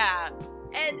 Yeah.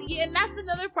 And that's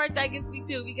another part that gets me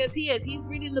too, because he's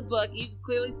reading the book. You can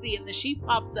clearly see, and the sheep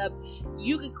pops up.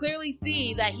 You can clearly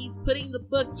see that he's putting the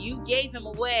book you gave him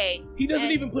away. He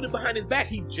doesn't even put it behind his back.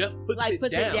 He just puts it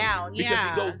down. Yeah. Because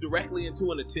he goes directly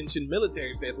into an attention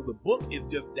military stance. So the book is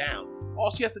just down. All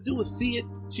she has to do is see it.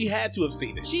 She had to have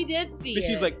seen it. She did see it.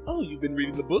 She's like, oh, you've been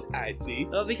reading the book? I see.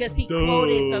 Well, because he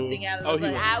quoted something out of the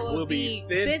book. I will be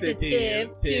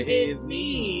sensitive to his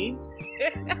needs.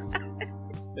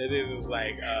 And it was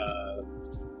like,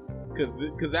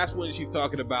 because that's when she's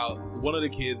talking about one of the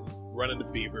kids running the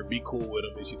fever, be cool with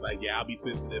him. And she's like, yeah, I'll be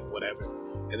sensitive, whatever.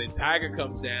 And then Tiger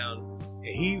comes down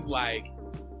and he's like,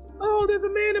 oh, there's a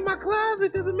man in my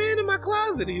closet. There's a man in my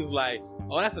closet. He's like,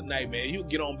 oh, that's a nightmare. You can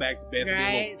get on back to bed,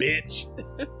 Right. little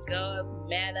bitch. Go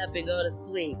man up and go to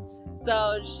sleep.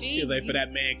 So She's like, for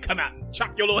that man, come out and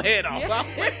chop your little head off. Yeah.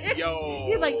 I'm like, yo.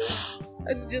 He's like,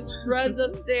 and just runs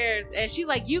upstairs, and she's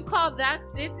like, "You call that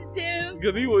sensitive?"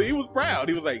 Because he was proud.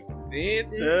 He was like,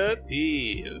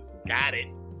 sensitive. Got it.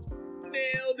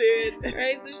 Nailed it.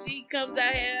 Right? So she comes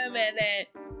at him, and then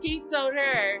he told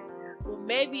her, "Well,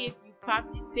 maybe if you pop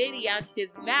your titty out his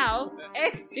mouth,"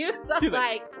 and she was She's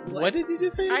like, What did you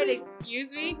just say? Right? Excuse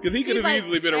me? Because he could have He's like,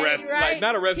 easily been arrested. right? Like,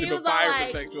 not arrested, He but was all fired like,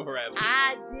 for sexual harassment.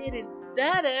 I didn't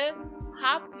stutter.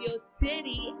 Pop your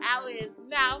titty out his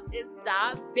mouth and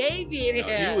stop babying No,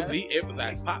 him. it was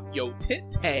like, pop your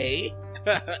titty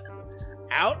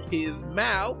out his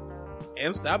mouth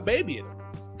and stop babying.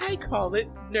 I call it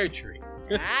nurturing.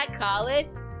 I call it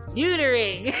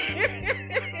neutering.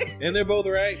 And they're both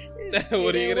right.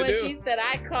 What are you going to do? She said,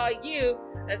 I call you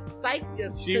a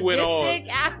psycho. She went on.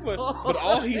 Asshole. But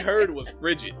all he heard was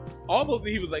frigid. All those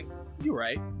he was like, you're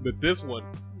right. But this one,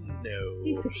 no.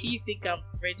 He said, you think I'm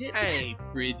frigid? I ain't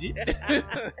frigid.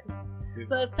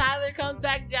 So Tyler comes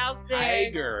back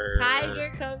downstairs.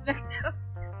 Tiger comes back downstairs.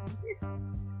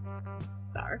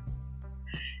 Sorry.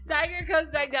 Tiger comes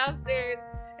back downstairs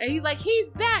and he's like, he's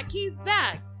back.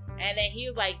 And then he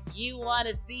was like, you want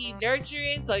to see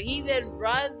nurturing? So he then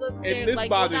runs upstairs. And this like,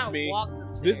 bothers walks me.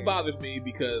 upstairs. This bothers me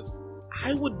because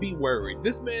I would be worried.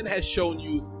 This man has shown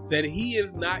you that he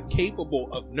is not capable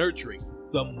of nurturing.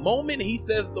 The moment he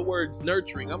says the words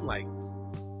nurturing, I'm like,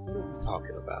 what are we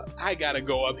talking about? I gotta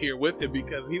go up here with him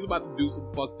because he's about to do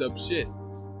some fucked up shit.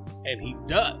 And he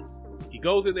does. He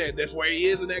goes in there, and that's where he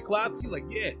is in that closet. He's like,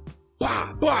 yeah.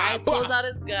 Bah, bah, He pulls bah. out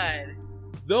his gun.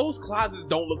 Those closets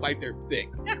don't look like they're thick.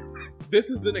 This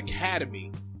is an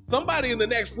academy. Somebody in the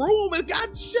next room has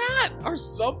got shot or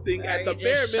something at the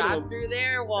bare minimum. Through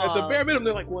their wall. At the bare minimum,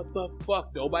 they're like, what the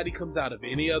fuck? Nobody comes out of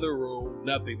any other room,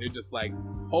 nothing. They're just like,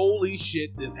 holy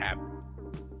shit, this happened.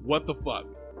 What the fuck?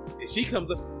 And she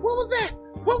comes up, what was that?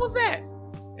 What was that?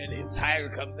 And then Tiger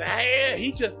comes out, yeah,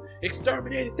 he just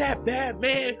exterminated that bad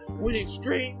man with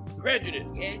extreme prejudice.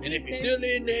 And if he's still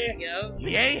in there,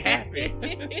 he ain't happy.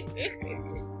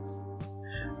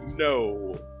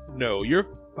 No, you're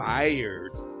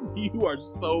fired. You are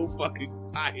so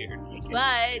fucking fired.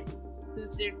 But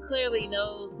since there clearly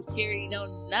no security,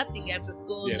 no nothing at the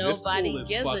school, Yeah, nobody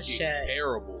gives a fucking shit.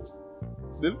 Terrible.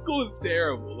 This school is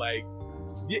terrible. Like,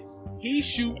 he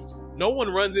shoots. No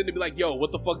one runs in to be like, "Yo,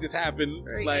 what the fuck just happened?"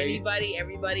 Right, Like,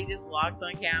 everybody just walks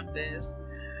on campus.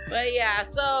 But yeah,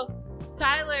 so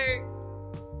Tiger.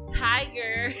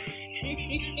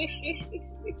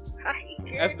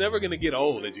 that's never gonna get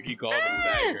old that you keep calling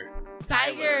him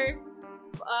Tiger.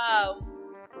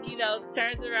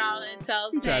 Turns around and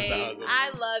tells He tries to Paige, hug him. I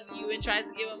love you, and tries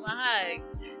to give him a hug.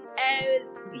 And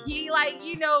he,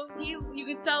 you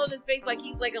can tell in his face, like,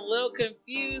 he's, like, a little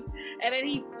confused. And then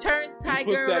he turns Tiger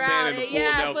Puts that around. man in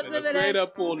a full Nelson, a straight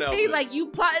up full Nelson. He's like, you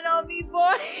plotting on me,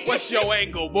 boy? What's your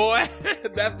angle, boy?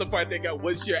 That's the part they got.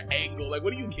 What's your angle? Like,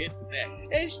 what are you getting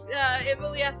at? And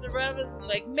Emily has to run up and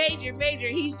like, Major,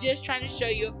 he's just trying to show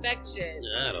you affection.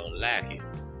 I don't like it.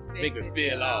 Make me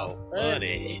feel all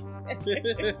funny.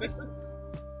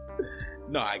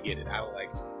 No, I get it. I don't like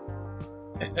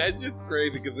it. That's just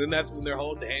crazy because then that's when they're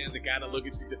holding hands and kind of look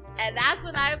at you. And that's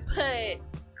when I put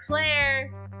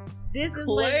Claire this is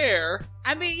Claire?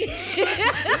 I mean,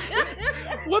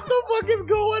 what the fuck is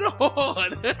going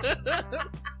on?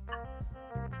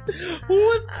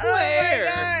 Who is Claire?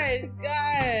 Oh my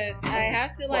gosh. I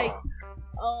have to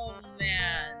oh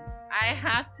man. I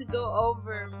have to go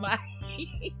over my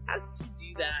how did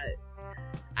you do that?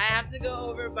 I have to go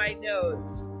over my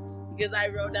notes because I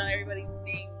wrote down everybody's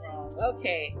name wrong.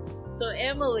 Okay. So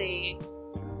Emily.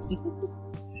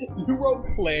 You wrote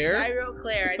Claire? I wrote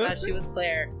Claire. I thought she was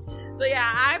Claire. So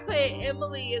yeah, I put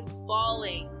Emily is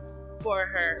falling for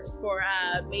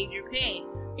Major Payne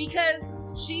because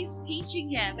she's teaching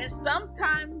him, and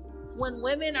sometimes when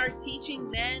women are teaching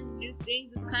men new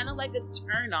things, it's kind of like a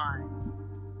turn on.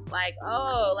 Like,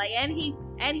 oh, like, and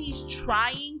he's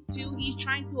trying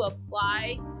to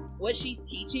apply what she's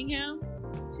teaching him.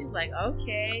 She's like,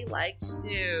 okay, like,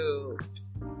 shoot,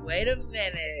 wait a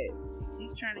minute,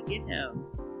 she's trying to get him.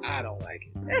 I don't like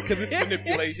it because it's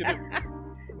manipulation.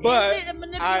 But is it a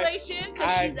manipulation?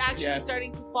 Because she's actually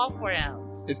starting to fall for him.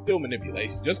 It's still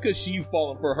manipulation. Just because she's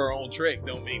falling for her own trick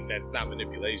don't mean that it's not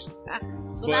manipulation.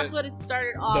 So that's what it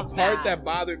started off. The part that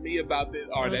bothered me about this,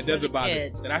 or that doesn't bother me,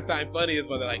 that I find funny is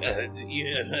when they're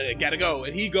like, gotta go.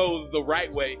 And he goes the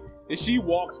right way. And she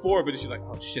walks forward, but she's like,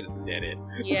 oh shit, it's a dead end.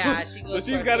 Yeah, she goes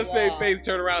so she's got the same face,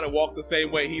 turn around and walk the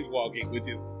same way he's walking, which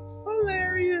is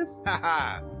hilarious.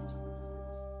 Haha.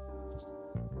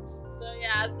 So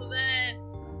yeah, so then,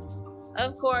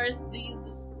 of course,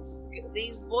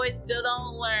 these boys still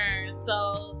don't learn.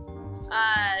 So,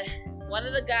 one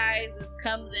of the guys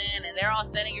comes in and they're all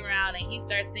standing around and he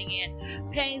starts singing,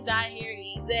 Payne's not here,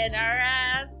 he's in our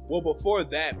ass. Well, before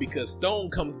that, because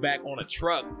Stone comes back on a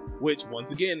truck, which,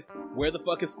 once again, where the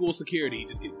fuck is school security? He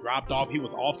just gets dropped off. He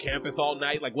was off campus all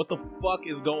night. Like, what the fuck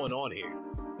is going on here?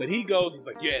 But he goes, he's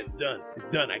like, yeah, it's done. It's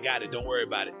done. I got it. Don't worry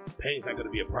about it. Payne's not going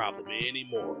to be a problem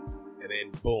anymore. And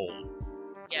then, boom.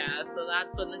 Yeah, so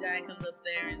that's when the guy comes up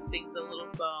there and sings a little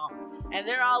song. And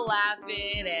they're all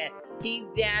laughing, and he's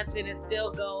dancing and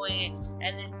still going.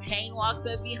 And then Payne walks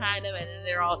up behind him, and then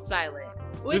they're all silent.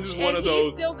 This is one of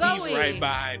those, he's right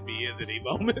behind me, isn't he,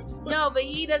 moments? No, but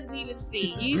he doesn't even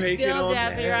see. You still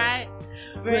dancing, right?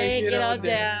 Break it on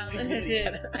down.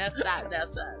 That's not. I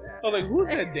was like, who's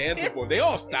that dancing for? They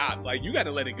all stopped. Like, you got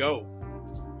to let it go.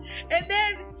 And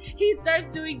then he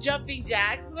starts doing jumping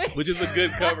jacks, which is a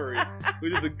good recovery.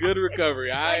 Which is a good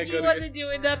recovery. He wasn't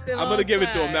doing nothing. I'm gonna give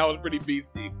it to him. That was pretty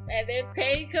beastie. And then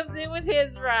Payne comes in with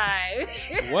his rhyme.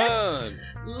 1,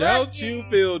 don't you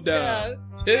feel dumb.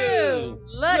 2,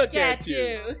 look at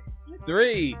you.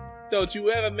 3, don't you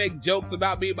ever make jokes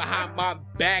about me behind my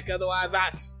back, otherwise I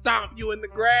stomp you in the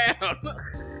ground.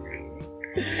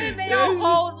 And they all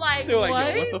hold like, they're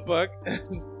like, yo, what the fuck?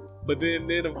 But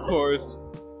then of course,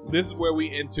 this is where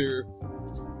we enter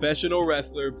professional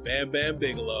wrestler Bam Bam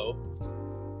Bigelow.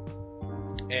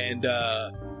 And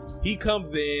he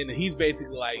comes in and he's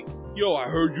basically like, yo, I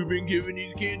heard you been giving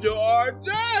these kids a hard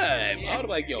time. I was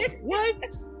like, yo, what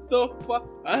the fuck?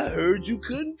 I heard you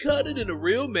couldn't cut it in a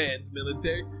real man's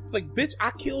military. Like, bitch,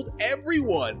 I killed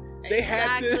everyone. They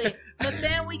had to. But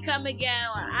then we come again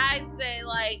where I say,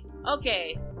 like,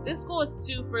 okay, this school is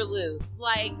super loose.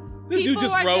 Like, this dude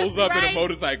just rolls up in a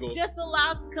motorcycle. Just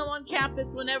allowed to come on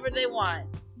campus whenever they want.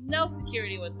 No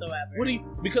security whatsoever.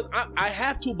 Because I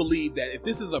have to believe that if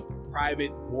this is a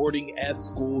private boarding-esque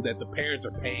school that the parents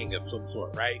are paying of some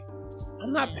sort, right?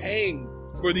 I'm not paying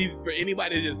for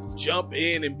anybody to just jump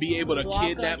in and be able to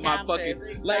kidnap my fucking...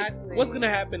 Exactly. Like, what's going to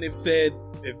happen if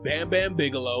Bam Bam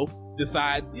Bigelow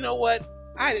decides, you know what?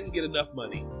 I didn't get enough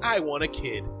money. I want a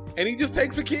kid. And he just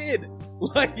takes a kid.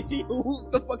 Like, who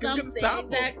the fuck is going to stop him?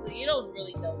 Exactly. You don't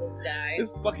really know this guy.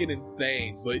 It's fucking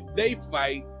insane. But they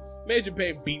fight. Major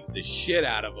Payne beats the shit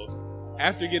out of him.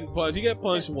 After getting punched, he got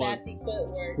punched once.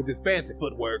 With his fancy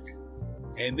footwork.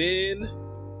 And then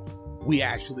we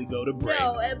actually go to break.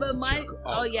 No, but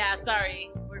oh yeah,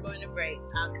 sorry. We're going to break.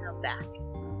 I'll come back.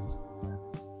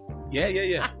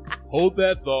 Yeah. Hold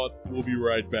that thought. We'll be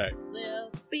right back. We'll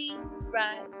be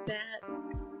right back.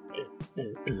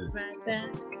 Right back.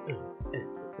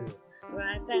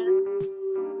 Right back.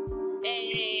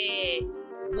 Hey,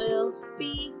 we'll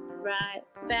be right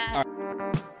back.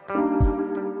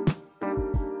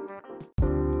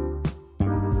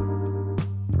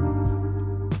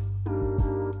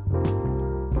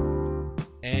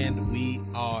 And we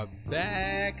are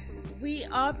back. We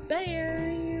are back.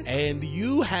 And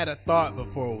you had a thought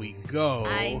before we go.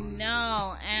 I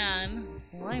know, and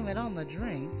blame it on the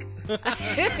drink.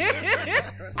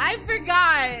 I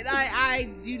forgot. I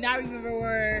do not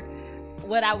remember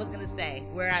what I was going to say,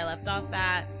 where I left off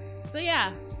at. So,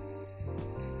 yeah.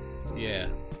 Yeah.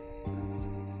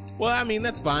 Well, I mean,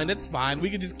 that's fine. That's fine.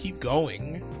 We can just keep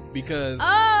going because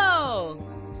Oh!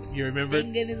 you remember.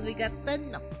 Thank goodness we got the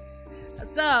notes.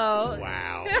 So.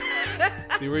 Wow.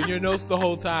 They were in your notes the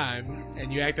whole time,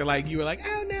 and you acted like you were like,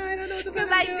 oh no, I don't know what the fuck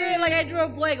Because I did, like, I drew a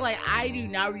blank. Like, I do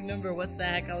not remember what the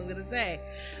heck I was gonna say.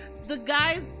 The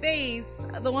guy's face,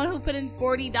 the one who put in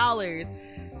 $40.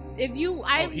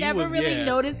 I've never really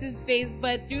noticed his face,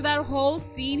 but through that whole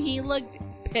scene, he looked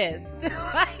pissed.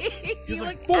 He was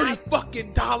like,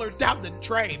 $40 down the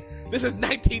drain. This is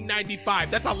 1995.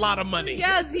 That's a lot of money.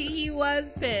 Yes, he was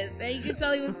pissed. And you can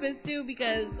tell he was pissed too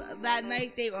because that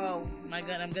night oh my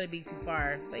god, I'm going to be too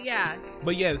far. But yeah,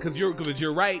 because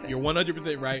you're right. You're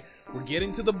 100% right. We're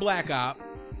getting to the Black Op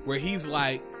where he's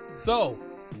like, so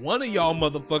one of y'all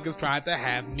motherfuckers tried to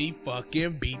have me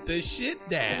fucking beat the shit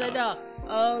down. No.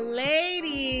 Oh,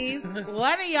 ladies,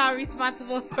 one of y'all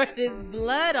responsible for this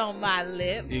blood on my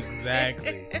lip.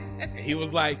 Exactly. And he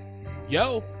was like,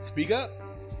 yo, speak up.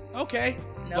 Okay.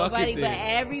 Nobody, but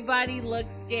everybody looked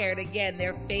scared. Again,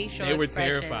 their facial They were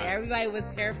expression. terrified. Everybody was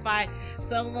terrified.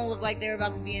 Some of them looked like they were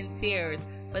about to be in tears.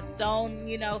 But Stone,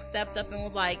 stepped up and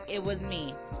was like, it was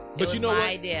me. But you know my what?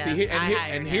 idea. See,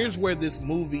 and here's where this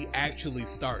movie actually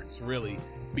starts, really.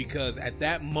 Because at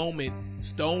that moment,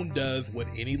 Stone does what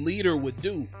any leader would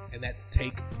do, and that's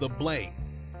take the blame.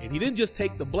 And he didn't just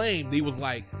take the blame. He was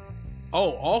like,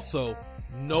 oh, also,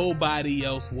 nobody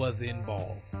else was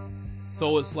involved.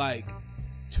 So it's like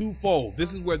twofold.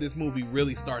 This is where this movie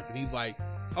really starts. And he's like,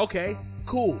 okay,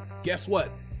 cool. Guess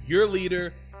what? Your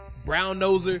leader, Brown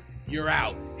Noser, you're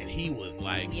out. And he was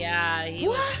like, yeah, he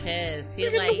was pissed. He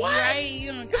was Nigga, like, what?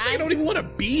 right? This nigga don't even want to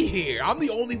be here. I'm the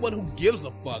only one who gives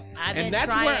a fuck. I've been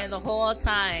trying the whole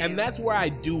time. And that's where I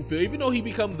do feel, even though he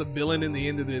becomes the villain in the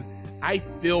end of this, I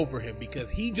feel for him because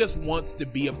he just wants to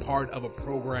be a part of a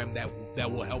program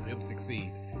that will help him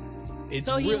succeed. He's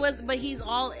in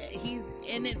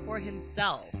it for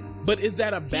himself. But is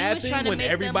that a bad thing when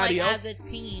everybody else as a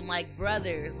team, like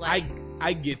brothers?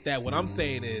 I get that. What I'm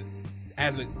saying is,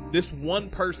 this one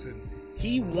person,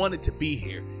 he wanted to be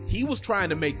here. He was trying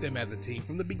to make them as a team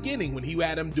from the beginning. When he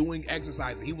had them doing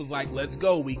exercise, he was like, "Let's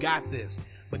go, we got this."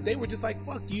 But they were just like,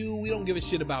 "Fuck you, we don't give a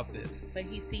shit about this." But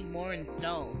he see more in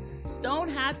Stone. Stone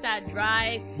had that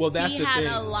drive. Well, that's the thing. He had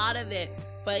a lot of it.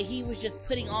 But he was just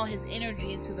putting all his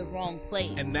energy into the wrong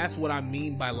place. And that's what I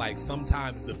mean by, like,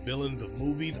 sometimes the villains of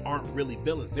movies aren't really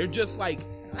villains. They're just like...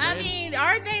 I mean,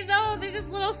 aren't they, though? They're just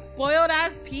little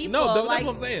spoiled-ass people. No, that's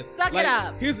what I'm saying. Suck it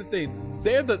up. Here's the thing.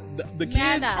 They're the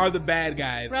kids are the bad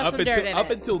guys. Up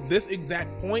until this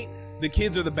exact point, the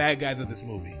kids are the bad guys of this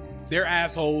movie. They're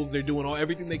assholes. They're doing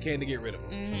everything they can to get rid of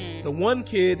them. Mm-hmm. The one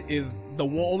kid is the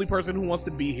only person who wants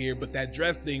to be here, but that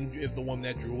dress thing is the one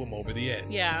that drew him over the edge.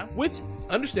 Yeah. Which,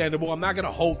 understandable. I'm not going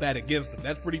to hold that against him.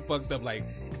 That's pretty fucked up. Like,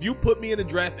 if you put me in a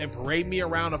dress and parade me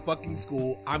around a fucking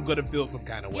school, I'm going to feel some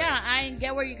kind of way. Yeah, I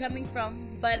get where you're coming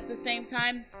from, but at the same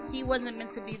time, he wasn't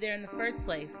meant to be there in the first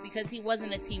place because he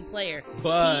wasn't a team player.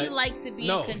 But he likes to be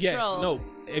in control.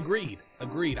 Agreed.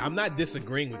 I'm not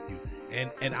disagreeing with you.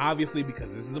 And obviously, because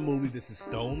this is a movie, this is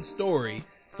Stone's story,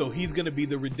 so he's going to be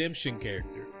the redemption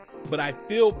character. But I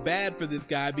feel bad for this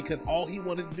guy because all he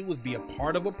wanted to do was be a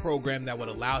part of a program that would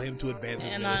allow him to advance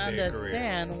his military career. And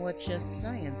I understand what you're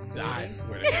saying, sweetie. I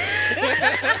swear to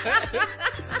God.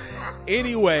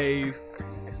 Anyways,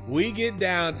 we get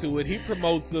down to it. He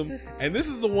promotes them, and this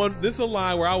is a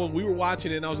line where we were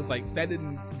watching it, and I was just like, that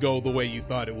didn't go the way you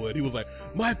thought it would. He was like,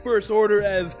 my first order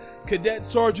as cadet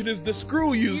sergeant is to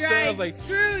screw you, sir. I was like,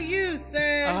 screw you,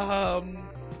 sir.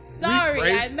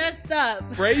 Sorry, I messed up.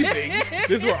 Phrasing.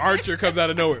 This is where Archer comes out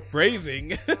of nowhere.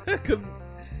 Phrasing. Because,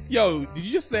 yo, did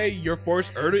you just say your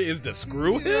first order is to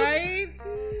screw him? Right?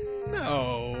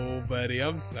 No, buddy,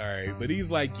 I'm sorry. But he's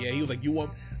like, he's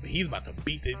about to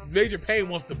beat it. Major Payne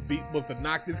wants to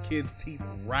knock this kid's teeth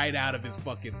right out of his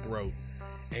fucking throat.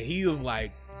 And he was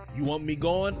like, you want me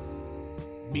gone?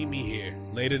 Meet me here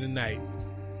later tonight.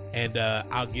 And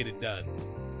I'll get it done.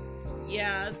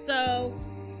 Yeah, so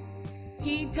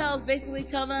he basically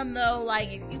tell them though, like,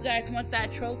 if you guys want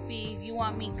that trophy, if you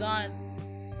want me gone,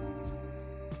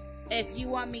 then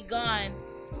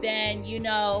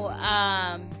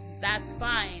that's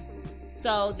fine.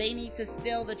 So they need to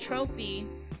steal the trophy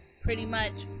pretty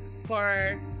much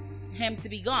for him to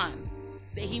be gone.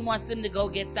 That he wants them to go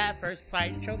get that first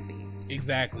prize trophy.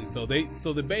 Exactly. So they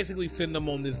basically send them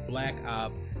on this black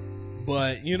op,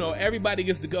 but everybody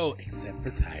gets to go except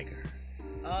for Tiger.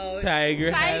 Oh,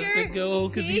 Tiger has to go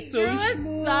because he he's so drew a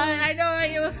small. sun. I know,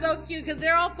 it was so cute because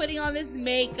they're all putting on this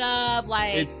makeup.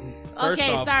 Like, It's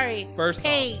first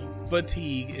paint. off,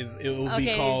 fatigue it will be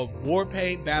Okay. called war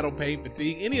paint, battle paint,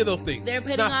 fatigue, any of those things. They're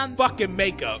putting Not on fucking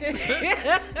makeup.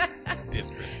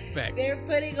 Disrespect. They're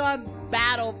putting on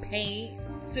battle paint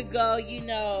to go,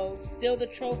 steal the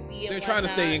trophy. And They're trying to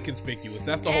stay whatnot. inconspicuous.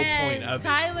 That's the whole point of it.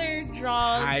 Tyler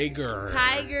draws.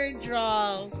 Tiger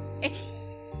draws.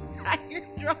 Tiger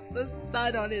draws the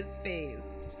sun on his face.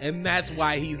 And that's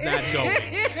why he's not going.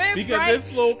 Because Bright-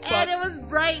 this little fuck. And it was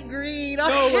bright green.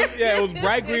 No, it was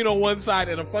bright green on one side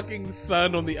and a fucking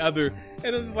sun on the other.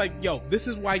 And it was like, yo, this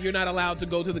is why you're not allowed to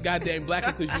go to the goddamn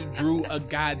black because you drew a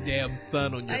goddamn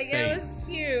sun on your Like, face. it was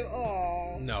cute.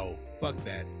 Aw. No, fuck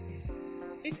that.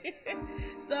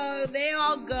 So they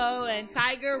all go, and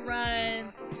Tiger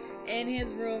runs in his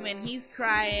room, and he's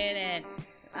crying,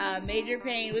 and Major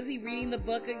Payne, was he reading the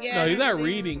book again? No, he's not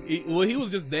reading. He was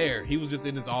just there. He was just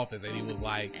in his office, and he was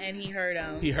like, And he heard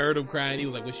him. he heard him crying. He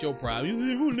was like, what's your problem? He was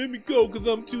like, they won't let me go because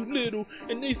I'm too little.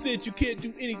 And they said you can't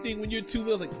do anything when you're too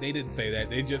little. Like, they didn't say that.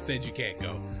 They just said you can't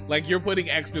go. Like, you're putting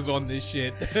extras on this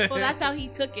shit. Well, that's how he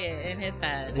took it in his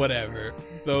head. Whatever.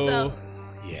 So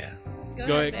yeah.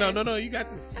 Go ahead. babe. No. You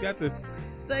got this. You got this.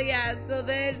 So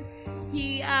then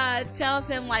he tells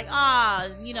him, like,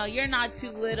 you're not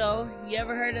too little. You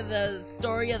ever heard of the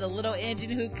story of the little engine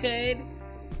who could?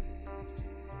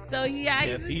 So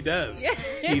Yes, he does. Yeah.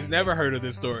 He's never heard of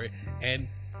this story. And,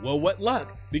 well, what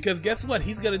luck. Because guess what?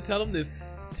 He's going to tell him this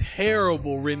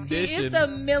terrible rendition. It's the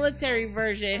military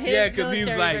version. His Yeah, because he's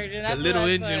military like, version. the That's little what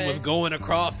I engine put. was going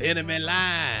across enemy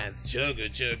lines.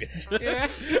 Chugga. Yeah.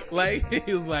 Like,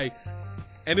 he was like,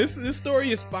 and this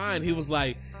story is fine. He was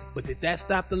like, but did that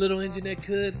stop the little engine that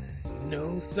could?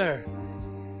 No, sir.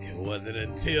 It wasn't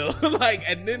until, like,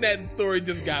 and then that story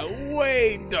just got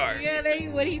way dark. Yeah,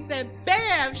 when he said,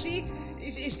 bam,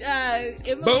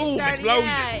 Emily Boom, started, explosion.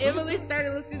 yeah, Emily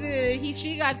started listening to it.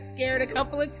 She got scared a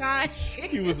couple of times.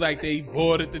 He was like, they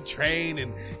boarded the train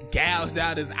and gouged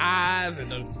out his eyes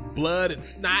and the blood and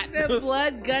snot. The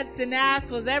blood, guts, and ass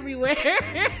was everywhere.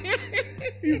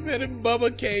 He said, and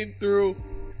Bubba came through,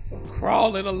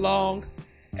 crawling along,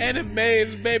 and it made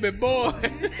his baby boy.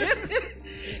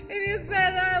 And he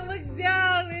said, I looked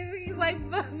down, and he's like,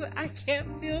 Bubba, I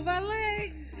can't feel my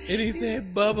legs. And he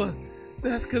said, Bubba,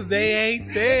 that's because they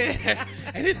ain't there.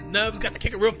 And his nubs got to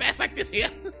kick it real fast like this here.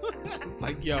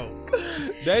 Like, yo,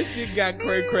 that shit got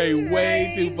cray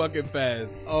way too fucking fast.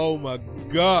 Oh my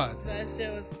God. That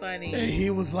shit was funny. And he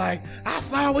was like, I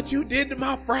saw what you did to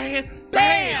my friend.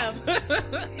 Bam!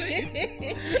 Bam!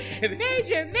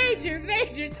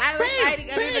 Major, Tyler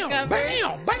hiding under the cover.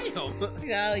 Bam!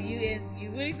 No, you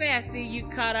what do you say? I see you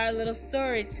caught our little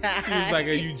story time. He was like,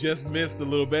 oh, you just missed a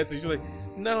little bit. She's like,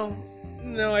 no,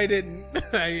 I didn't.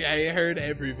 I heard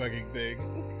every fucking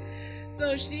thing.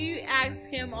 So she asked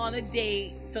him on a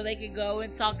date so they could go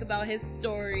and talk about his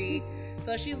story.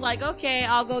 So she's like, okay,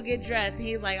 I'll go get dressed. And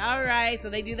he's like, all right. So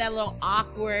they do that little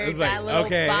awkward, like, that little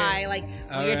okay. bye. Like,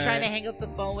 All you're right. trying to hang up the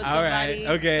phone with All somebody.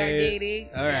 right. Okay. Start dating.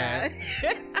 All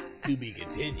right. To be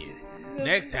continued.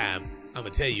 Next time, I'm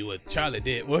going to tell you what Charlie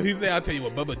did. Well, he said, I'll tell you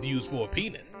what Bubba used for a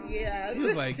penis. Yeah. He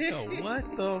was like, yo, what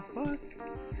the fuck?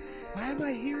 Why am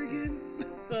I here again?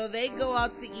 So they go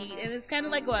out to eat, and it's kind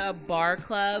of like a bar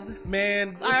club.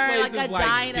 Man, this Or place like is a like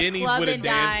dine, a Denny's club with a and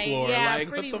dance dine. floor. Yeah, like,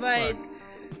 pretty what the much. fuck?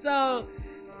 So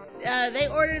they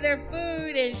order their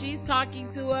food, and she's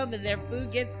talking to him, and their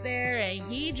food gets there, and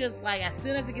he just, like, as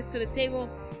soon as it gets to the table,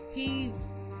 he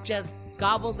just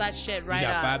gobbles that shit right He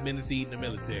got up. 5 minutes to eat in the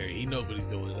military. He knows what he's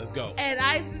doing. Let's go. And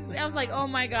I was like, oh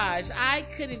my gosh, I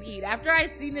couldn't eat. After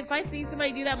if I seen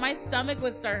somebody do that, my stomach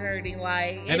would start hurting.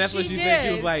 Like, And that's what she said.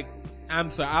 She was like, I'm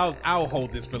sorry, I'll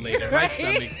hold this for later. My Right?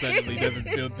 stomach suddenly doesn't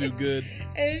feel too good.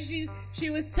 And she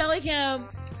was telling him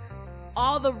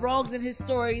all the wrongs in his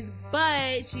stories,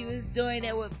 but she was doing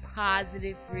it with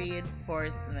positive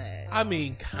reinforcement. I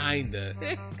mean, kinda.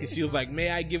 And she was like, may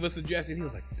I give a suggestion? He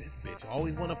was like, this bitch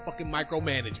always want to fucking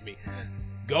micromanage me.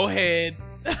 Go ahead.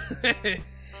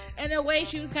 In a way,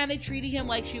 she was kind of treating him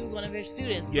like she was one of her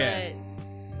students. Yeah.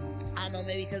 But I don't know,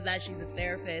 maybe because she's a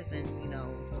therapist and,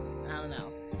 I don't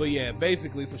know. But yeah,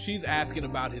 basically, so she's asking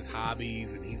about his hobbies,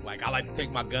 and he's like, I like to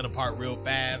take my gun apart real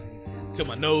fast and till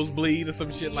my nose bleed or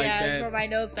some shit like that. Yeah, before my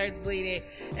nose starts bleeding.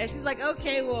 And she's like,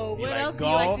 okay, well, You what like else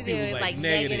golf? do you like to do? He was It's like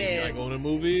negative. negative. You like going to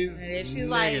movies? And then she's Negative.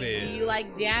 like, do you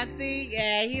like dancing?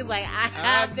 And he's like, I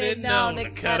have been known to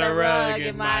cut a rug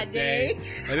in my day.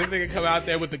 And this nigga come out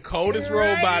there with the coldest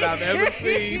Right? robot I've ever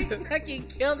He seen. fucking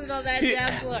killed it on that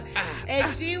dance floor.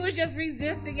 And she was just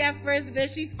resisting at first, but then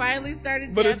she finally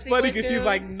started But it's dancing funny with because she's him.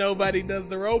 like, nobody does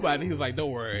the robot. And he's like,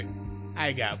 don't worry,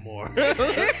 I got more.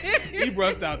 He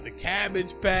brushed out the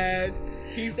Cabbage Patch.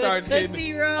 He The starts hitting,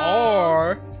 Tootsie Roll.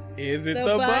 or is it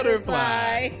the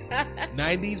butterfly? butterfly.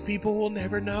 90s people will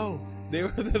never know. They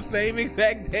were the same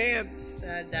exact dance.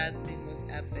 That dancing was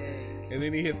epic. And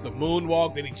then he hits the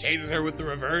moonwalk. Then he chases her with the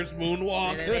reverse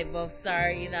moonwalk. And then they both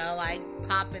start, like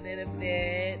popping it a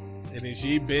bit. And then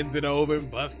she bends it over and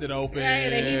busts it open. Yeah,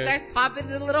 and then he starts popping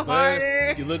it a little But harder.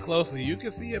 if you look closely, you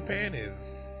can see her panties.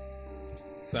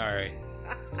 Sorry.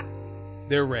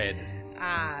 They're red.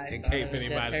 In case it's just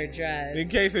anybody- her dress. In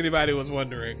case anybody was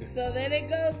wondering. So then it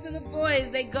goes to the boys.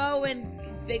 They go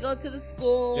to the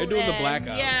school. They're doing the and,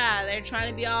 blackout. Yeah, they're trying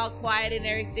to be all quiet and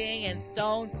everything. And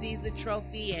Stone sees the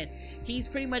trophy and he's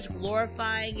pretty much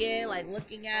glorifying it, like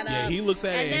looking at Yeah, him. he looks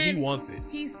at And it and he then wants it.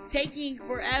 He's taking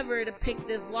forever to pick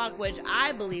this lock, which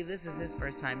I believe this is his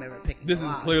first time ever picking This the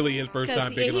is lock. clearly his first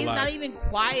time picking a he's lock. not even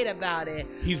quiet about it.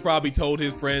 He's probably told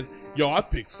his friends, yo, I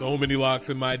picked so many locks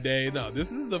in my day. No,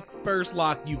 this is the first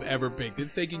lock you've ever picked.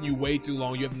 It's taking you way too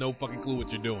long. You have no fucking clue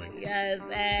what you're doing. Yes,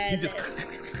 He and just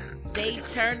they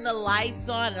turn the lights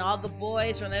on, and all the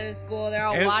boys from the other school, they're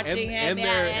all And- watching and him,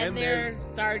 their- their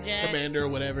sergeant. commander or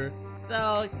whatever.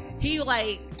 So he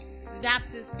snaps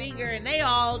his finger, and they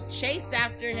all chase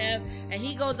after him, and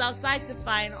he goes outside to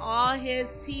find all his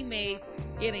teammates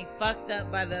getting fucked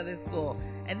up by the other school.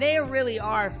 And they really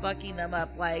are fucking them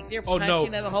up. Like, they're Oh, punching no.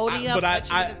 them, holding them, punching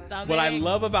them in the stomach. What I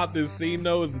love about this scene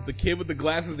though is that the kid with the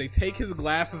glasses, they take his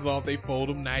glasses off, they fold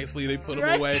them nicely, they put them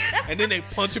Right. away, and then they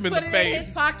punch him in Put the it face. in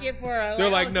his pocket for him. They're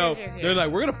like, no. here. They're like,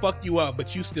 we're gonna fuck you up,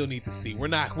 but you still need to see. We're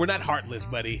not heartless,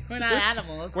 buddy. We're not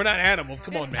animals. We're not animals.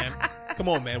 Come on, man. Come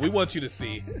on, man. We want you to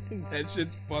see. That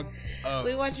shit's fucked up.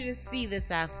 We want you to see this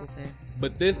ass whooping.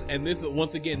 But this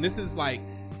once again, this is like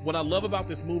what I love about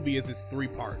this movie is it's 3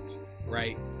 parts,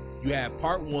 right? You have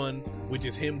part 1, which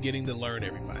is him getting to learn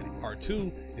everybody. Part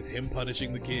 2 is him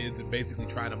punishing the kids and basically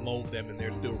trying to mold them, and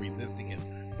they're still resisting him.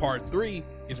 Part 3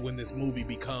 is when this movie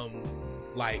becomes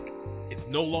like, it's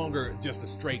no longer just a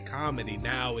straight comedy.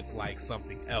 Now it's like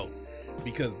something else,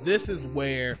 because this is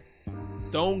where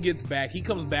Stone gets back. He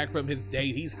comes back from his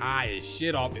date. He's high as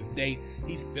shit off his date.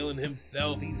 He's feeling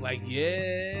himself. He's like,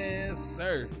 yes,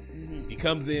 sir. He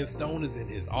comes in. Stone is in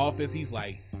his office. He's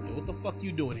like, yo, what the fuck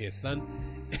you doing here, son?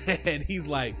 And he's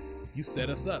like, you set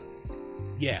us up.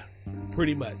 Yeah,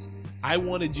 pretty much. I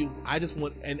wanted you. I just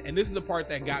want, and this is the part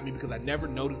that got me because I never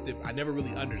noticed it. I never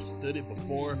really understood it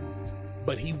before,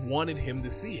 but he wanted him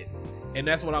to see it. And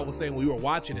that's what I was saying when we were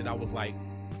watching it. I was like,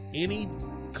 any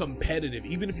competitive,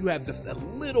 even if you have just a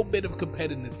little bit of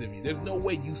competitiveness in you, there's no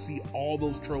way you see all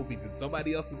those trophies in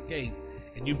somebody else's case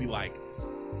and you'd be like,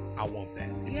 I want that.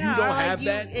 If you don't have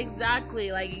that,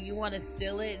 exactly. Like, you want to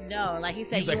steal it? No. Like he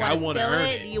said, He's you like, I want to wanna steal earn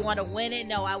it? it. You want to win it?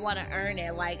 No, I want to earn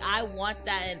it. Like, I want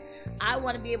that, and I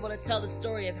want to be able to tell the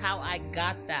story of how I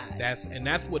got that.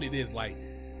 that's what it is. Like,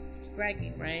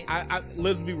 bragging, right?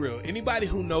 Let's be real. Anybody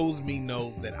who knows me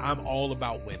knows that I'm all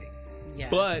about winning. Yeah.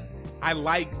 But I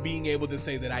like being able to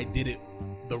say that I did it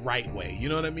the right way. You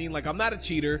know what I mean? Like, I'm not a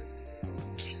cheater.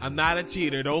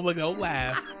 Don't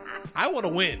laugh. I want to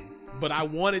win, but I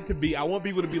want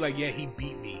people to be like, yeah, he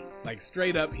beat me. Like,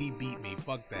 straight up, he beat me.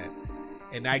 Fuck that.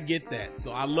 And I get that.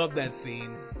 So I love that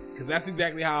scene because that's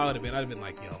exactly how I would have been. I'd have been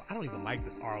like, yo, I don't even like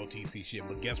this ROTC shit,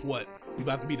 but guess what? You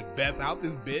about to be the best out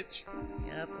this bitch.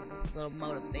 Yep, a little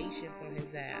motivation for his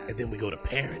ass. And then we go to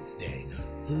Parents' Day.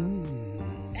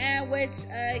 And which,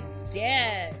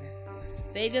 again,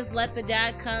 they just let the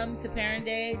dad come to Parent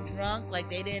Day drunk, like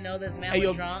they didn't know this man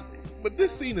was drunk. But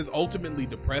this scene is ultimately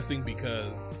depressing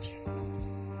because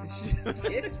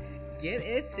Get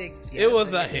it together. It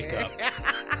was a hiccup.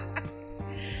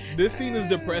 This scene is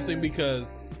depressing because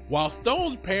while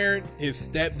Stone's parent, his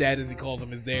stepdad as he calls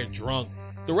him, is there drunk,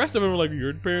 the rest of them are like,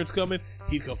 your parents coming?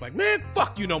 He goes like, man,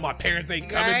 fuck you know my parents ain't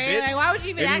coming, Right? bitch. Like, why would you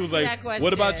even And ask he was me like, that question?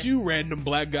 what about you, random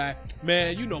black guy?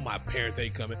 Man, you know my parents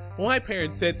ain't coming. Well, my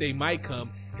parents said they might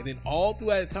come, and then all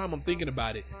throughout the time I'm thinking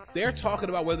about it, they're talking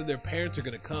about whether their parents are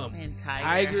going to come. And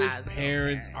Tiger's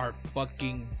parents are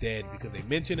fucking dead because they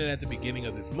mentioned it at the beginning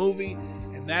of this movie,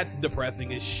 and that's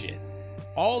depressing as shit.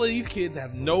 All of these kids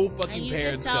have no fucking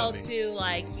parents and you coming. could tell, too,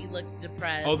 like, he looked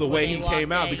depressed. Oh, the way he came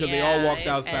out in, because they all walked his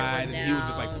head outside was and he was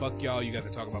just down. like, fuck y'all, you guys are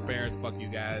talking about parents, fuck you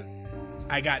guys.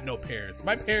 I got no parents.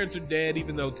 My parents are dead,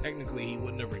 even though technically he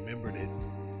wouldn't have remembered it.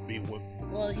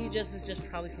 Well, he is just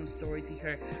probably from stories he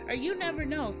heard. Or you never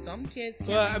know. Some kids can't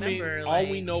Well, I remember. mean, all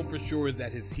we know for sure is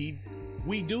that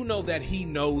we do know that he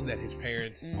knows that his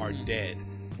parents are dead.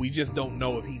 We just don't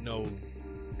know if he knows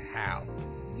how.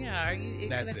 Yeah, it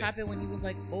could have happened when he was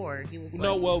like 4. He was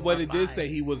what it did say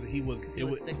he was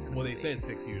they said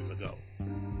 6 years ago.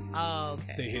 Oh,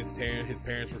 okay. Say his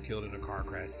parents were killed in a car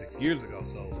crash 6 years ago,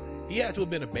 so he had to have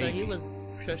been a baby.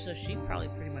 So she probably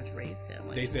pretty much raised him.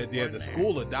 They said, yeah, the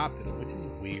school adopted him, which is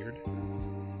weird.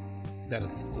 That a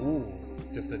school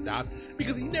just adopts,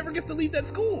 because he never gets to leave that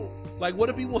school. Like,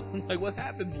 what if he wants? Like, what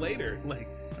happens later? Like,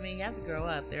 I mean, you have to grow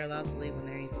up. They're allowed to leave when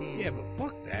they're 18. Yeah, but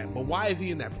fuck that. But why is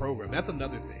he in that program? That's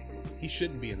another thing. He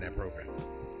shouldn't be in that program.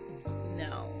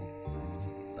 No,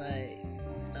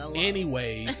 but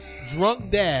anyway,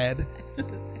 drunk dad.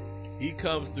 He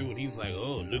comes through and he's like,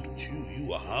 "Oh, look at you!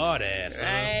 You a hard ass,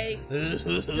 right?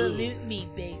 Salute me,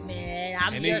 big man.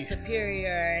 I'm your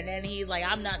superior." And then he's like,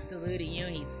 "I'm not saluting you."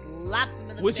 And he slaps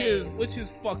him in the face. Which is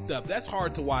fucked up. That's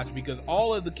hard to watch because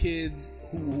all of the kids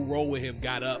who roll with him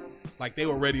got up like they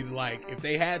were ready to, like, if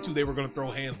they had to, they were gonna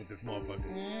throw hands with this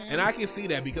motherfucker. And I can see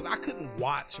that because I couldn't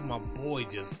watch my boy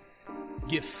just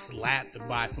get slapped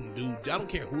by some dude. I don't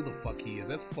care who the fuck he is.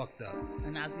 That's fucked up.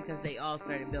 And that's because they all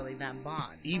started building that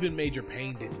bond. Even Major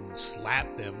Payne didn't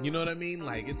slap them. You know what I mean?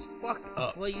 Like, it's fucked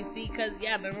up. Well, you see, because,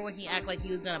 remember when he acted like he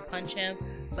was going to punch him?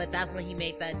 But that's when he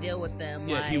made that deal with them.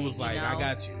 Yeah, he was like, I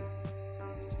got you.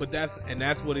 But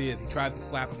that's what it is. He tried to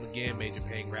slap him again. Major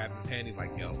Payne grabbed his hand. He's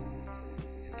like, yo,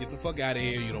 just get the fuck out of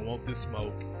here. You don't want this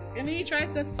smoke. And he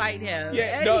tries to fight him.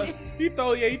 Yeah, no, he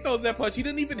throws that punch. He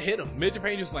didn't even hit him. Major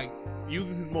Payne just, like,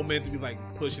 uses his momentum. He, like,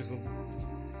 pushes him.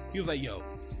 He was like, yo,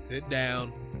 sit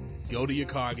down, go to your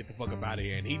car, get the fuck up out of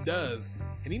here. And he does.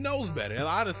 And he knows better. And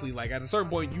honestly, like, at a certain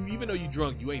point, even though you're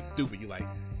drunk, you ain't stupid. You're like,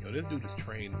 yo, this dude is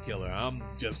trained killer. I'm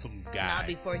just some guy. Not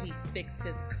before he fixed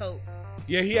his coat.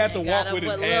 Yeah, he had to walk with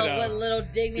his head up. What little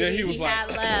dignity he had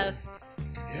left.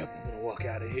 Yep, I'm gonna walk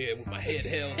out of here with my head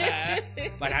held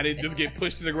high. Like I didn't just get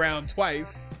pushed to the ground twice.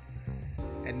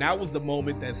 And that was the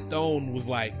moment that Stone was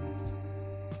like,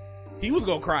 he was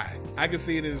gonna cry. I could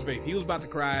see it in his face. He was about to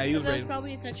cry. He was ready. That was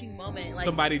probably a touching moment. Like,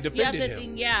 somebody defended him.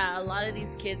 Think, a lot of these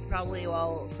kids probably,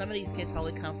 some of these kids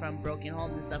probably come from broken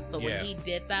homes and stuff. So when he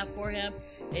did that for him,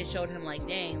 it showed him like,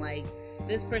 dang, like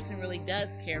this person really does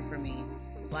care for me.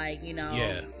 Like, you know.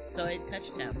 Yeah. So it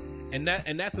touched him. And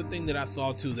that's the thing that I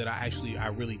saw too that I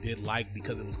really did like,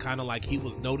 because it was kind of like he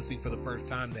was noticing for the first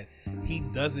time that he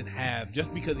doesn't have,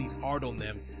 just because he's hard on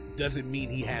them doesn't mean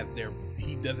he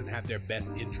doesn't have their best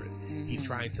interest. Mm-hmm. He's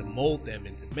trying to mold them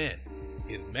into men.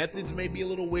 His methods may be a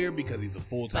little weird because he's a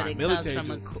full-time military.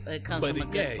 It comes from a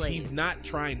good place. He's not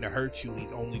trying to hurt you.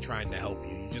 He's only trying to help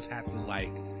you. You just have to,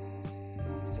 like,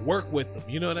 work with them.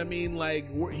 You know what I mean? Like,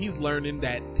 he's learning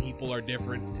that people are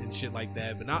different and shit like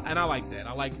that. But I like that.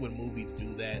 I like when movies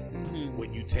do that. Mm-hmm.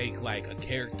 When you take, like, a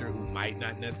character who might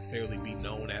not necessarily be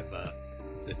known as the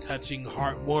touching,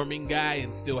 heartwarming guy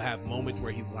and still have moments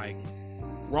where he's like,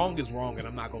 wrong is wrong and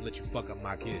I'm not gonna let you fuck up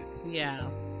my kids. Yeah.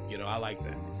 You know, I like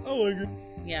that. I like it.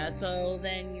 Yeah, so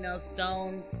then, you know,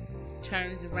 Stone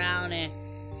turns around and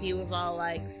he was all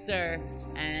like, sir,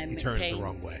 and he turns the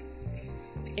wrong way.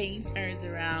 Payne turns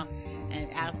around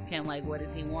and asks him, like, what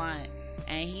does he want?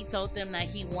 And he told them that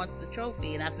he wants the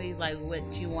trophy. And that's when he's like, what,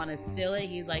 you want to steal it?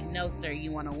 He's like, no, sir.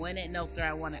 You want to win it? No, sir,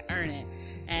 I want to earn it.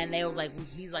 And they were like,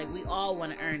 he's like, we all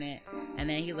want to earn it. And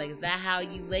then he's like, is that how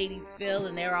you ladies feel?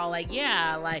 And they were all like,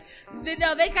 yeah. Like,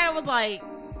 no, they kind of was like,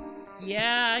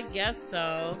 yeah, I guess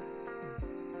so.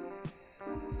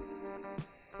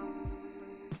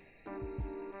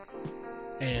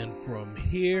 And from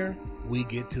here, we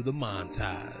get to the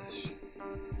montage.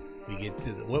 We get to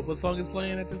what song is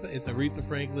playing at this? It's Aretha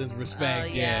Franklin's "Respect."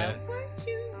 Oh, yeah.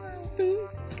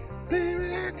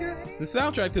 The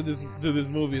soundtrack to this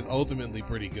movie is ultimately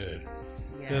pretty good.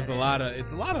 Yeah. There's a lot of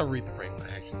Aretha Franklin,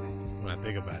 actually, when I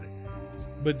think about it.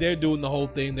 But they're doing the whole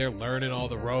thing. They're learning all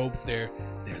the ropes. They're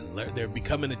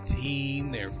becoming a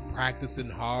team. They're practicing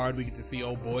hard. We get to see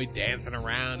old boy dancing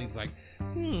around. He's like,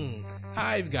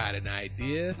 I've got an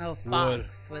idea. Oh, Fox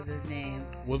was his name.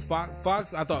 Was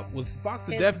Fox? I thought, was Fox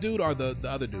the deaf dude or the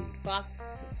other dude? Fox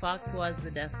was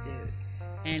the deaf dude.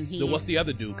 And he. So what's the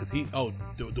other dude? Because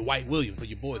Dwight Williams. So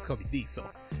your boys call me D. So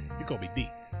you call me D.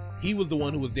 He was the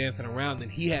one who was dancing around,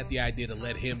 and he had the idea to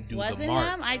let him do the march.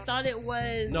 Wasn't him? I thought it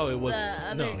was. No, it was the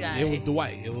other guy. It was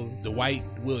Dwight. It was Dwight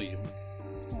Williams.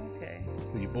 Okay.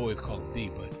 So your boys call him D,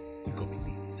 but you call me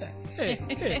D.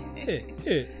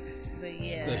 But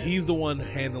yeah. So he's the one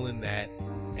handling that.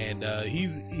 And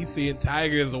he's seeing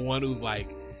Tiger as the one who's like,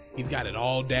 he's got it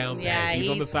all down. Yeah, he's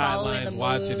on the sidelines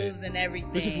watching it, and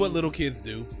everything, which is what little kids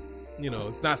do. You know,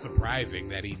 it's not surprising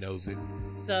that he knows it.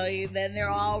 So then they're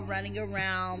all running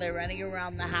around. They're running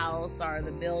around the house or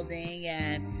the building,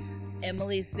 and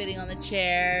Emily's sitting on the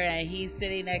chair, and he's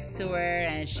sitting next to her,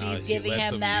 and she's giving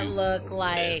him that look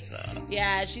like,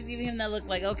 yeah, she's giving him that look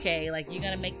like, okay, like, you're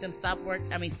gonna make them stop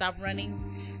running.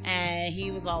 And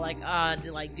he was all like,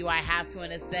 do I have to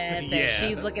in a sense? Yeah. And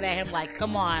she's looking at him like,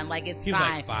 come on, like, it's He's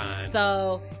fine. like, fine.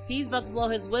 So he's about to blow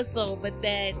his whistle, but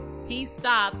then he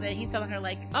stops and he's telling her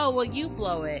like, oh, well, you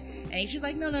blow it. And she's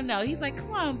like, no. He's like,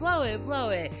 come on, blow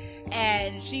it.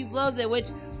 And she blows it, which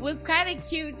was kind of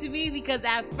cute to me because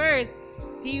at first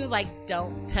he was like,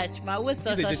 don't touch my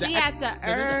whistle. So she had to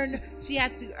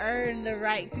earn the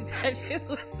right to touch his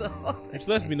whistle. Which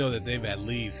lets me know that they've at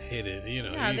least hit it. You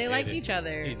know, yeah, they like each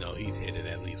other. You know, he's hit it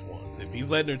at least once. If he's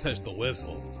letting her touch the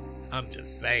whistle, I'm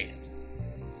just saying.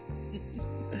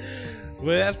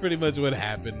 Well, that's pretty much what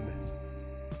happened.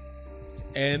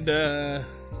 And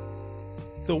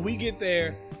so we get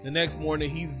there. The next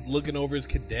morning, he's looking over his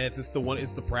cadets. It's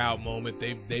the proud moment.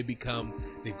 They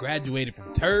graduated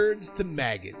from turds to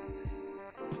maggots.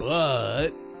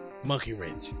 But Monkey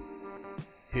Wrench,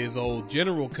 his old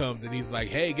general, comes and he's like,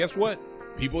 hey, guess what?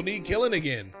 People need killing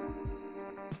again.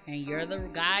 And you're the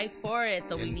guy for it,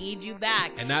 so we need you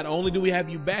back. And not only do we have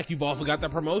you back, you've also got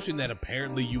that promotion that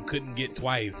apparently you couldn't get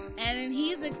twice. And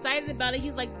he's excited about it.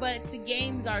 He's like, but the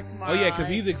games are tomorrow. Oh, yeah, because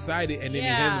he's excited. And then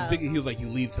Yeah. he hands him ticket. He was like, you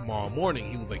leave tomorrow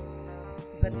morning. He was like,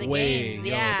 but the games,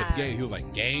 yeah. But the game. He was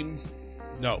like, games?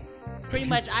 No. Pretty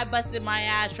much, I busted my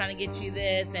ass trying to get you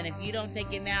this, and if you don't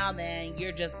take it now, then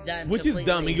you're just done. Which completely. is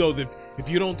dumb. He goes, if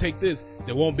you don't take this,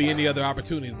 there won't be any other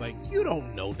opportunities. Like, you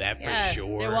don't know that for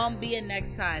sure. There won't be a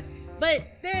next time. But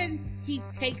then he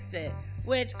takes it,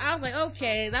 which I was like,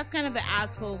 okay, that's kind of an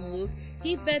asshole move.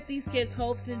 He bet these kids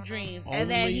hopes and dreams,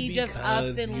 and then he just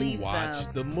ups and leaves watch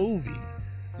them. the movie.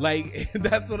 Like,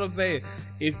 that's what I'm saying.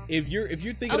 If you're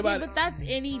thinking about but that's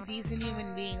any decent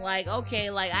human being. Like, okay,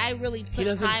 like, I really he put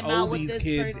doesn't time owe out with these this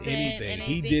kids person. anything.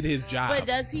 He did his job. But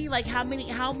does he, like, how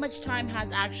much time has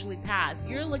actually passed?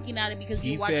 You're looking at it because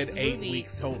you watched the movie. He said 8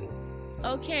 weeks total.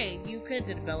 Okay, you could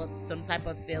develop some type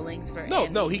of feelings for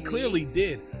No, he clearly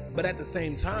did. But at the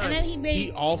same time, and then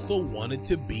he also wanted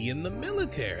to be in the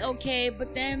military. Okay,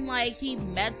 but then, like, he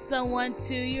met someone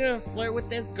too. You're a flirt with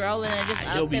this girl and then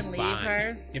just up and leave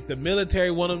her. If the military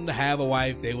wanted him to have a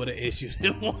wife, they would have issued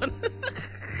him one.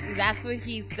 That's what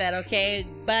he said, okay?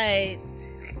 But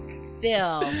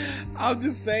still, I'm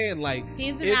just saying, like,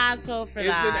 he's an asshole for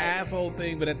that. It's an asshole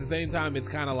thing, but at the same time, it's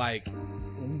kind of like,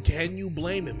 can you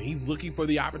blame him? He's looking for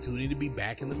the opportunity to be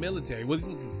back in the military. Would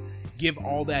he give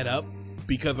all that up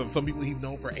because of some people he's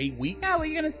known for 8 weeks? Yeah, well,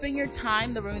 you're gonna spend your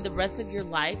time, the rest of your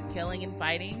life, killing and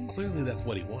fighting. Clearly, that's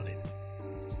what he wanted.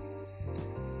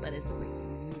 But it's what he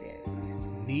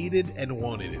needed. Needed and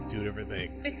wanted is two different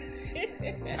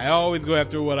things. I always go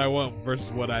after what I want versus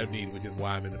what I need, which is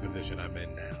why I'm in the position I'm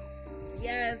in now.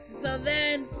 Yes. So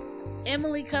then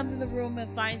Emily comes in the room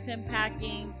and finds him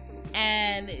packing,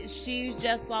 and she's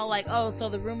just all like, "Oh, so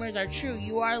the rumors are true.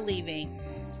 You are leaving."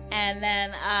 And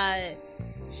then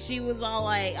he was all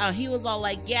like,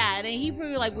 yeah. And then he's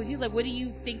like, what do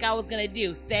you think I was gonna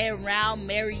do? Stay around,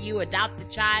 marry you, adopt a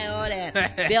child, and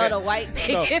build a white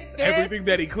picket fence? Everything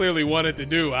that he clearly wanted to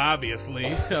do, obviously.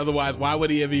 Otherwise, why would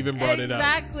he have even brought it up?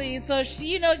 Exactly. So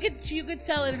she, you could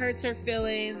tell it hurts her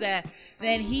feelings that.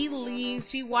 Then he leaves.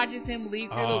 She watches him leave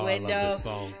through the window. I love this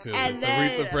song too. And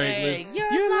then Aretha Franklin.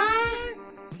 You're lying.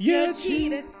 You're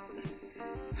cheating.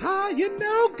 You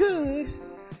no good.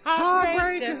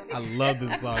 Heartbreaker. I love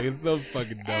this song. It's so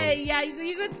fucking dope. And yeah,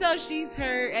 you can tell she's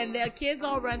hurt, and the kids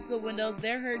all run to the windows.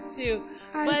 They're hurt too.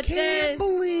 I can't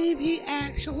believe he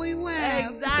actually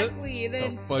left. Exactly. And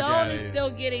then Stone is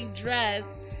still getting dressed.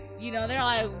 You know, they're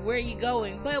like, "Where are you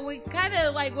going?" But we kind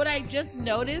of like what I just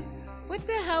noticed. What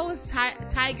the hell was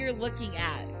Tiger looking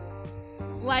at?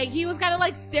 Like, he was kind of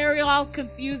like staring all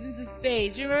confused into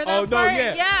space. You remember that part?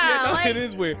 Yeah, no, like, it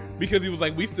is weird. Because he was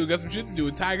like, we still got some shit to do.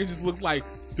 And Tiger just looked like,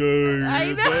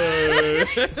 I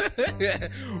know.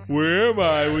 Where am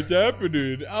I? What's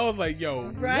happening? I was like, yo,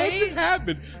 what just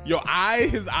happened?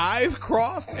 His eyes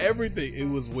crossed everything. It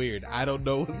was weird. I don't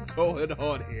know what's going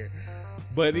on here.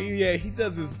 But he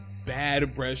does this bad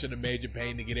impression of Major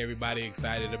Payne to get everybody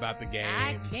excited about the game.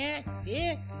 I can't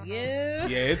get you.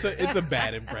 Yeah, it's a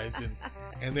bad impression.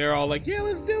 And they're all like, yeah,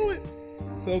 let's do it.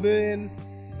 So then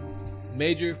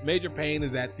Major Payne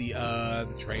is at the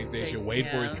train station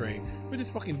waiting for his train. Which is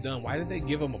fucking dumb. Why did they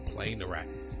give him a plane to ride?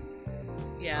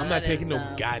 Yeah, I'm not that taking is no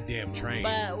dumb. goddamn train.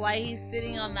 But while he's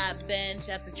sitting on that bench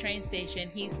at the train station,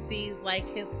 he sees like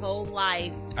his whole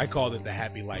life. I called it the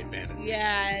happy life fantasy.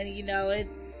 Yeah, and you know,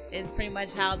 it's pretty much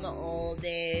how the old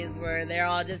days where they're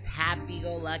all just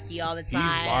happy-go-lucky all the He's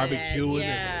time. barbecuing,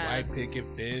 yeah. and the wife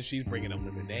picking fish. She's bringing them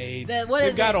lemonade. What They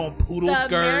is got it? on poodle The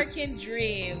skirts. American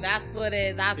dream. That's what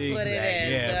it. That's what it Exactly.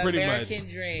 is. Yeah, the pretty American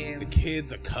much. dream. The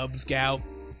kid's a Cub Scout.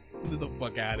 Get the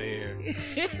fuck out of here.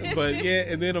 But yeah,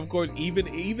 and then of course, even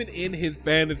in his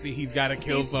fantasy, he's got to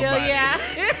kill somebody.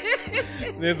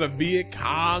 Yeah. There's a Viet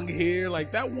Cong here.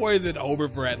 Like, that war isn't over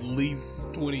for at least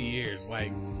 20 years.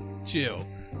 Like, chill.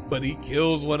 But he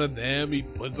kills one of them. He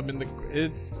puts them in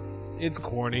the. It's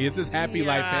corny. It's his happy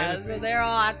life fantasy. So they're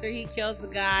all after he kills the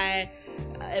guy.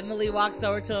 Emily walks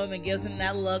over to him and gives him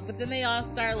that look, but then they all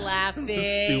start laughing. The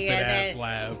stupid and ass then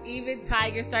laugh. even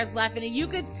Tiger starts laughing, and you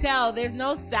could tell there's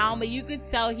no sound, but you could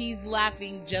tell he's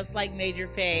laughing just like Major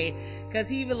Pay, because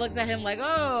he even looks at him like,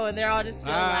 oh, and they're all just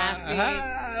still laughing.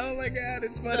 Oh my god,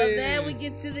 it's funny. So then we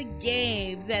get to the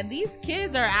games, and these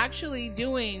kids are actually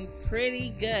doing pretty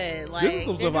good. Like, this is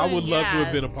some stuff I would love to have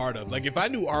yeah. been a part of. Like, if I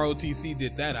knew ROTC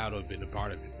did that, I would have been a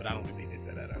part of it. But I don't think they did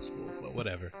that at our school. But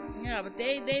whatever. Yeah, but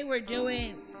they were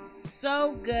doing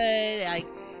so good. Like,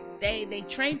 they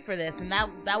trained for this, and that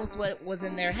was what was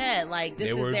in their head. Like, this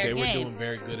They is were their game. doing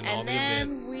very good in all And the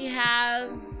events. then we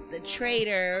have the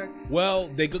traitor. Well,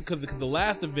 they because the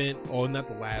last event, or not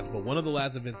the last, but one of the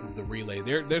last events is the relay.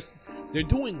 They're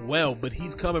doing well, but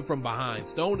he's coming from behind.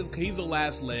 He's the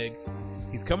last leg.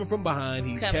 He's coming from behind.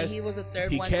 He was the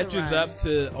third one catches to run. up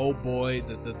to old boy,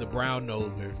 the brown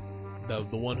noser,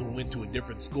 the one who went to a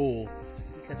different school.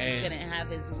 Because he couldn't have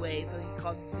his way, so he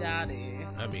called Daddy.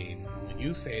 I mean, when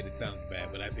you say it, it sounds bad,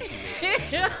 but I think he made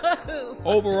the right choice.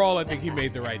 Overall, I think he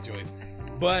made the right choice.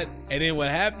 But, and then what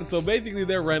happens, so basically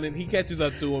they're running, he catches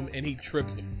up to him, and he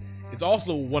trips him. It's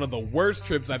also one of the worst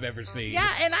trips I've ever seen.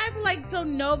 Yeah, and I'm like, so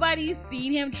nobody's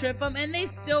seen him trip him, and they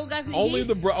still got only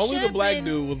the black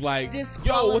dude was like,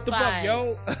 yo, what the fuck,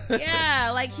 yo?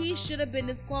 Yeah, like, he should have been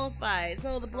disqualified.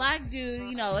 So the black dude,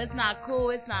 you know, it's not cool,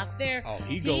 it's not fair. Oh,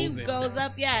 he goes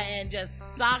up, yeah, and just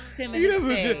socks him in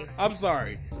the face. I'm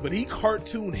sorry, but he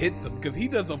cartoon hits him because he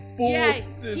does a full. Yeah,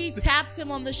 he taps him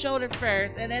on the shoulder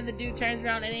first, and then the dude turns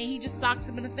around, and then he just socks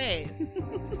him in the face.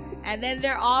 And then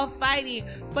they're all fighting,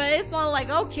 but it's all like,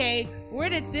 okay, where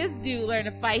did this dude learn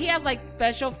to fight? He has like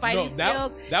special fighting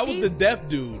skills. That was the deaf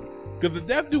dude, because the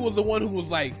deaf dude was the one who was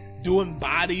like doing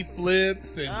body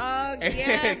flips and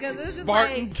yeah, because it's just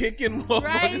Spartan like, kicking motherfuckers,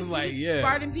 right? like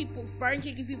Spartan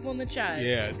kicking people in the chest.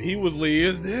 Yeah, he was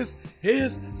like, this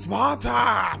is Sparta.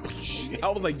 I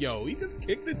was like, yo, he just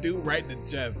kicked the dude right in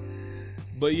the chest.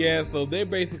 But yeah, so they're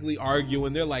basically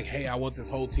arguing. They're like, hey, I want this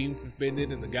whole team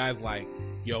suspended, and the guy's like,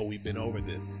 yo, we've been over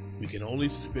this. We can only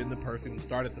suspend the person who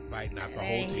started the fight, not the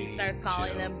whole team. He starts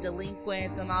calling them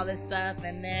delinquents and all this stuff,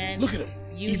 and then look at him.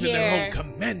 Even their own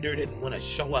commander didn't want to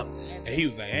show up, and he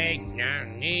was like, "Hey, I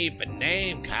need a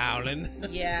name calling."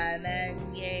 Yeah, and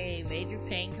then yay, Major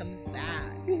Payne comes back.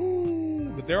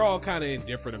 But they're all kind of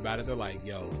indifferent about it. They're like,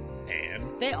 "Yo, and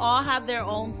they all have their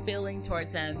own feeling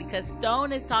towards him because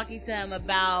Stone is talking to him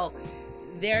about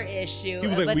their issue. He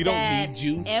was like, but we don't need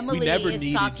you. Emily we never is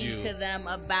needed talking you. to them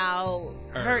about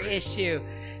her issue.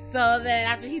 So then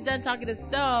after he's done talking to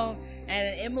Stone,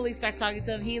 and Emily starts talking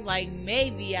to him, he's like,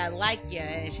 maybe I like you.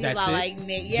 And she's like,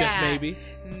 yeah, just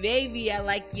maybe I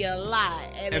like you a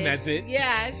lot. And that's it?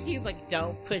 Yeah, she's like,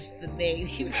 don't push the baby.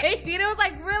 You know, it was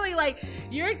like, really, like,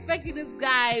 you're expecting this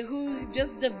guy who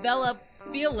just developed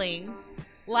feelings,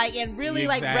 like, and really,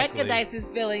 like, recognize his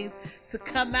feelings to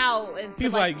come out and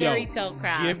he's like fairy yo, tale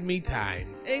crap. Give me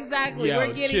time. Exactly, yo,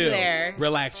 we're getting chill. there.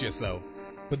 Relax yourself.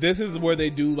 But this is where they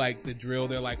do like the drill.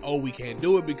 They're like, oh, we can't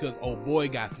do it because old boy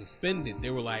got suspended. They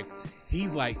were like, he's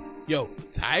like, yo,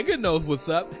 Tiger knows what's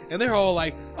up. And they're all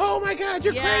like, oh my God,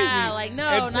 you're crazy. Yeah, like, no,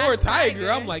 and not poor Tiger.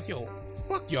 I'm like, yo,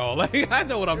 fuck y'all. Like, I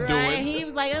know what I'm doing. He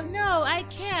was like, oh, no, I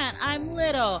can't. I'm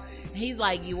little. And he's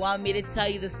like, you want me to tell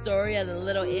you the story of the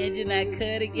little engine that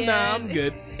could again? Nah, I'm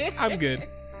good. I'm good.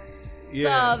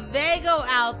 Yeah. So they go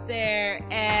out there,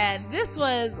 and this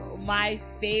was my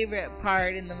favorite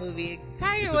part in the movie.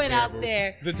 Tiger went out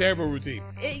there. The terrible routine.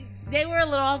 They were a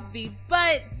little offbeat,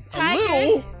 but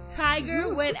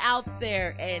Tiger went out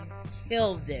there and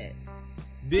killed it.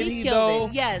 Did he though?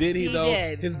 Yes, did he though?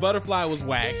 Did. His butterfly was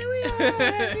whack.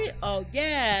 Oh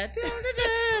yeah.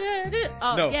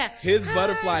 Oh no, yeah. His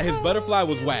butterfly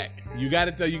was whack. You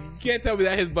can't tell me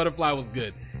that his butterfly was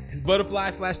good. His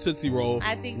butterfly / Tootsie Roll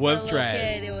I think was for a trash.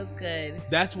 Kid, it was good.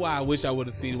 That's why I wish I would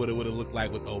have seen what it would have looked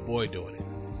like with old boy doing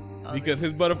it. Because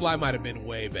his butterfly might have been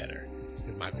way better.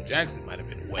 Because Michael Jackson might have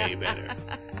been way better.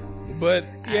 But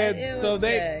yeah, so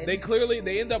they clearly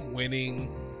they end up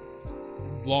winning.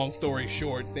 Long story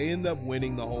short, they end up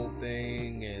winning the whole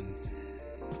thing, and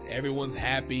everyone's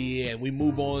happy, and we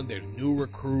move on. There's new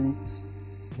recruits.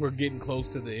 We're getting close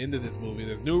to the end of this movie.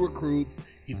 There's new recruits.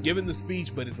 He's giving the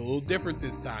speech, but it's a little different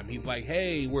this time. He's like,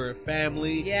 "Hey, we're a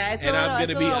family, and I'm going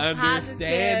to be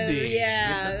understanding."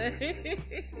 Yeah.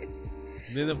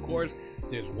 And then, of course,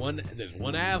 there's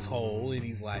one asshole, and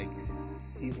he's like,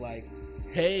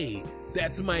 "Hey,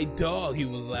 that's my dog." He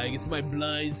was like, "It's my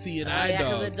blind seeing eye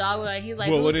dog." The dog, he's like,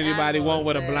 well, what anybody want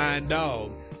with a blind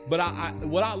dog? But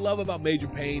what I love about Major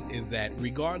Payne is that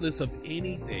regardless of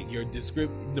anything, your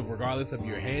description, regardless of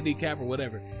your handicap or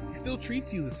whatever, he still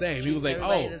treats you the same. He was like,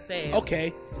 "Oh,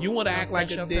 okay, you want to act like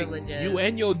a dick? You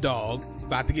and your dog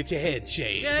about to get your head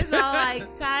shaved." It's all like,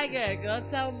 "Tiger, go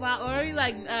tell mom," or he's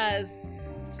like,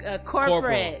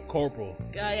 corporate. Corporal.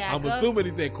 Yeah, I'm assuming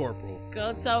he said corporal.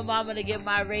 Go tell mama to get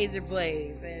my razor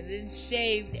blades, and then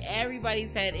shaved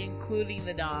everybody's head, including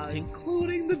the dog. And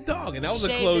that was a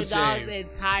close shave. Shaved the dogs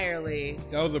entirely.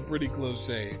 That was a pretty close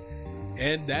shave.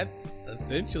 And that's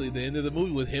essentially the end of the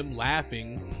movie with him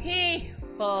laughing. Okay,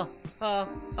 I'll stop.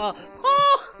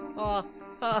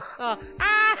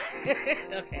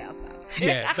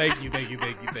 Yeah, thank you.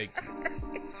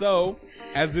 So,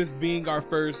 as this being our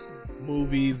first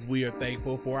movies we are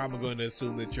thankful for, I'm going to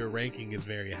assume that your ranking is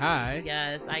very high.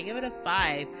 Yes, I give it a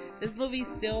 5. This movie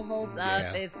still holds up.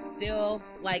 Yeah. It's still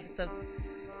like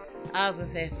I was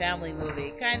gonna say a family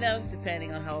movie, kind of,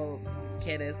 depending on how old the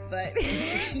kid is, but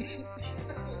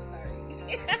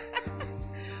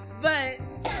but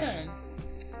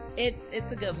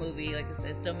it's a good movie. Like I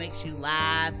said, it still makes you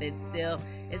laugh. It still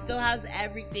has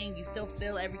everything. You still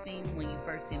feel everything when you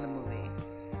first see the movie.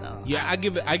 So, yeah, I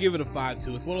give it a 5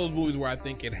 too. It's one of those movies where I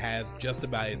think it has just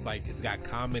about, it's like it's got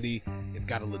comedy, it's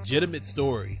got a legitimate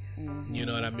story. Mm-hmm. You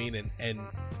know what I mean? And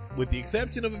with the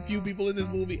exception of a few people in this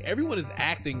movie, everyone is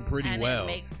acting pretty well. It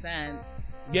makes sense.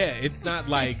 Yeah, it's not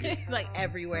like like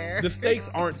everywhere. The stakes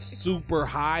aren't super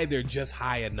high; they're just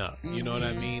high enough. You know what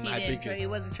I mean? He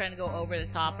wasn't trying to go over the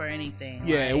top or anything.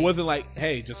 Yeah, it wasn't like,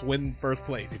 "Hey, just win first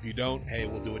place. If you don't, hey,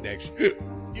 we'll do it next year."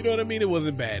 You know what I mean? It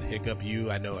wasn't bad. Hiccup,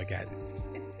 I know I got it.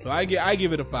 So I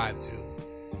give it a 5 too.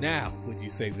 Now, would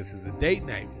you say this is a date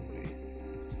night movie?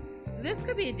 This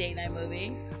could be a date night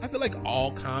movie. I feel like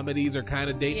all comedies are kind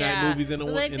of date night movies in a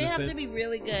way. They have to be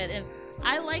really good, and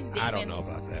I like Damon. I don't know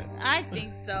about that. I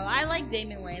think so. I like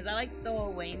Damon Wayans. I like the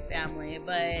whole Wayne family,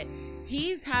 but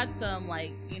he's had some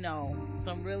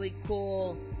some really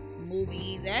cool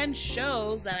movies and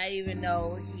shows that I didn't even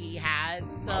know he had. So,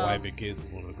 My Wife and Kids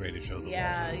is one of the greatest shows of all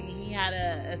time. He had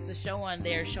a show on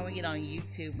there, showing it on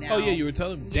YouTube now. Oh yeah, you were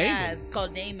telling me. Yeah, it's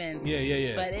called Damon.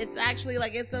 Yeah. But it's actually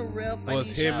it's a real funny show. Well,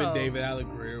 it's him and David Alan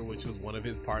Grier, which was one of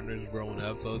his partners growing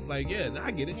up. So it's like, yeah,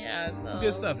 I get it. Yeah, so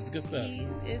it's good stuff.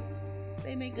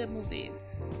 They make good movies.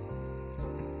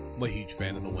 I'm a huge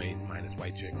fan of the Waynes minus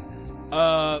white chicks.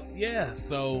 Yeah,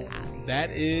 so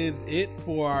that is it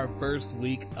for our first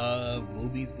week of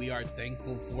movies we are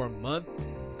thankful for month.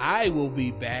 I will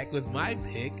be back with my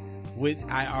pick, which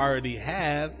I already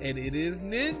have, and it is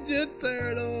Ninja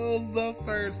Turtles, the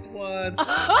first one.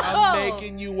 I'm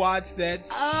making you watch that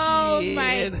shit. Oh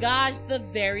my gosh, the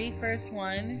very first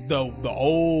one. The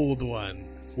old one,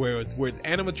 where it's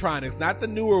animatronics, not the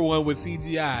newer one with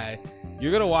CGI.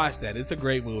 You're gonna watch that. It's a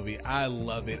great movie. I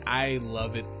love it. This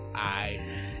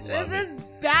is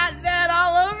Batman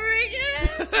all over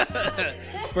again.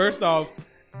 First off,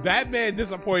 Batman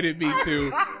disappointed me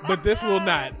too, but this will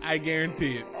not. I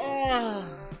guarantee it. Oh,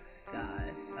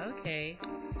 God. Okay.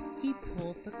 He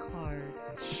pulled the card.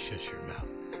 Shush your mouth.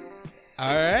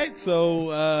 All right.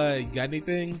 So, you got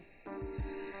anything?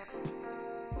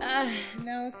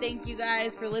 No, thank you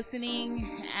guys for listening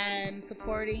and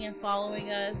supporting and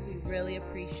following us. We really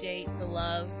appreciate the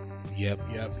love. Yep.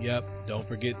 Don't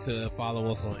forget to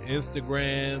follow us on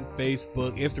Instagram,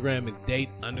 Facebook. Instagram is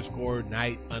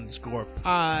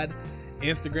date_night_pod.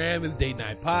 Instagram is Date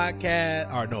Night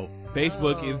Podcast. Or no,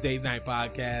 Facebook is Date Night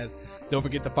Podcast. Don't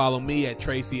forget to follow me at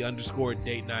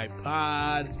Tracy_Date Night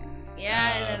Pod.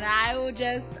 Yeah, and I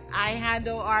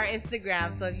handle our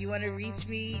Instagram, so if you want to reach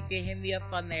me, you can hit me up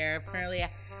on there. Apparently,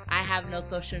 I have no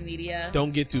social media.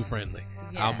 Don't get too friendly.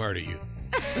 Yeah. I'll murder you.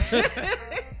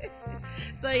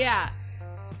 So yeah,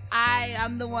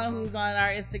 I'm the one who's on our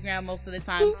Instagram most of the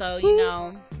time. So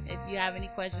if you have any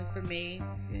questions for me,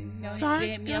 you can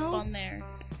hit me up on there.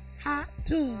 Hot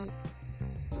tub.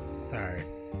 Sorry.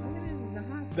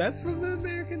 That's from the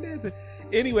American Dancer.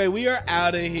 Anyway, we are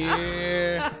out of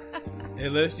here.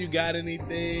 Unless you got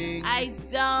anything. I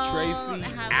don't.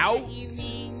 Tracy, have out. a good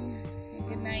evening.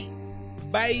 Good night.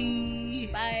 Bye.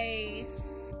 Bye.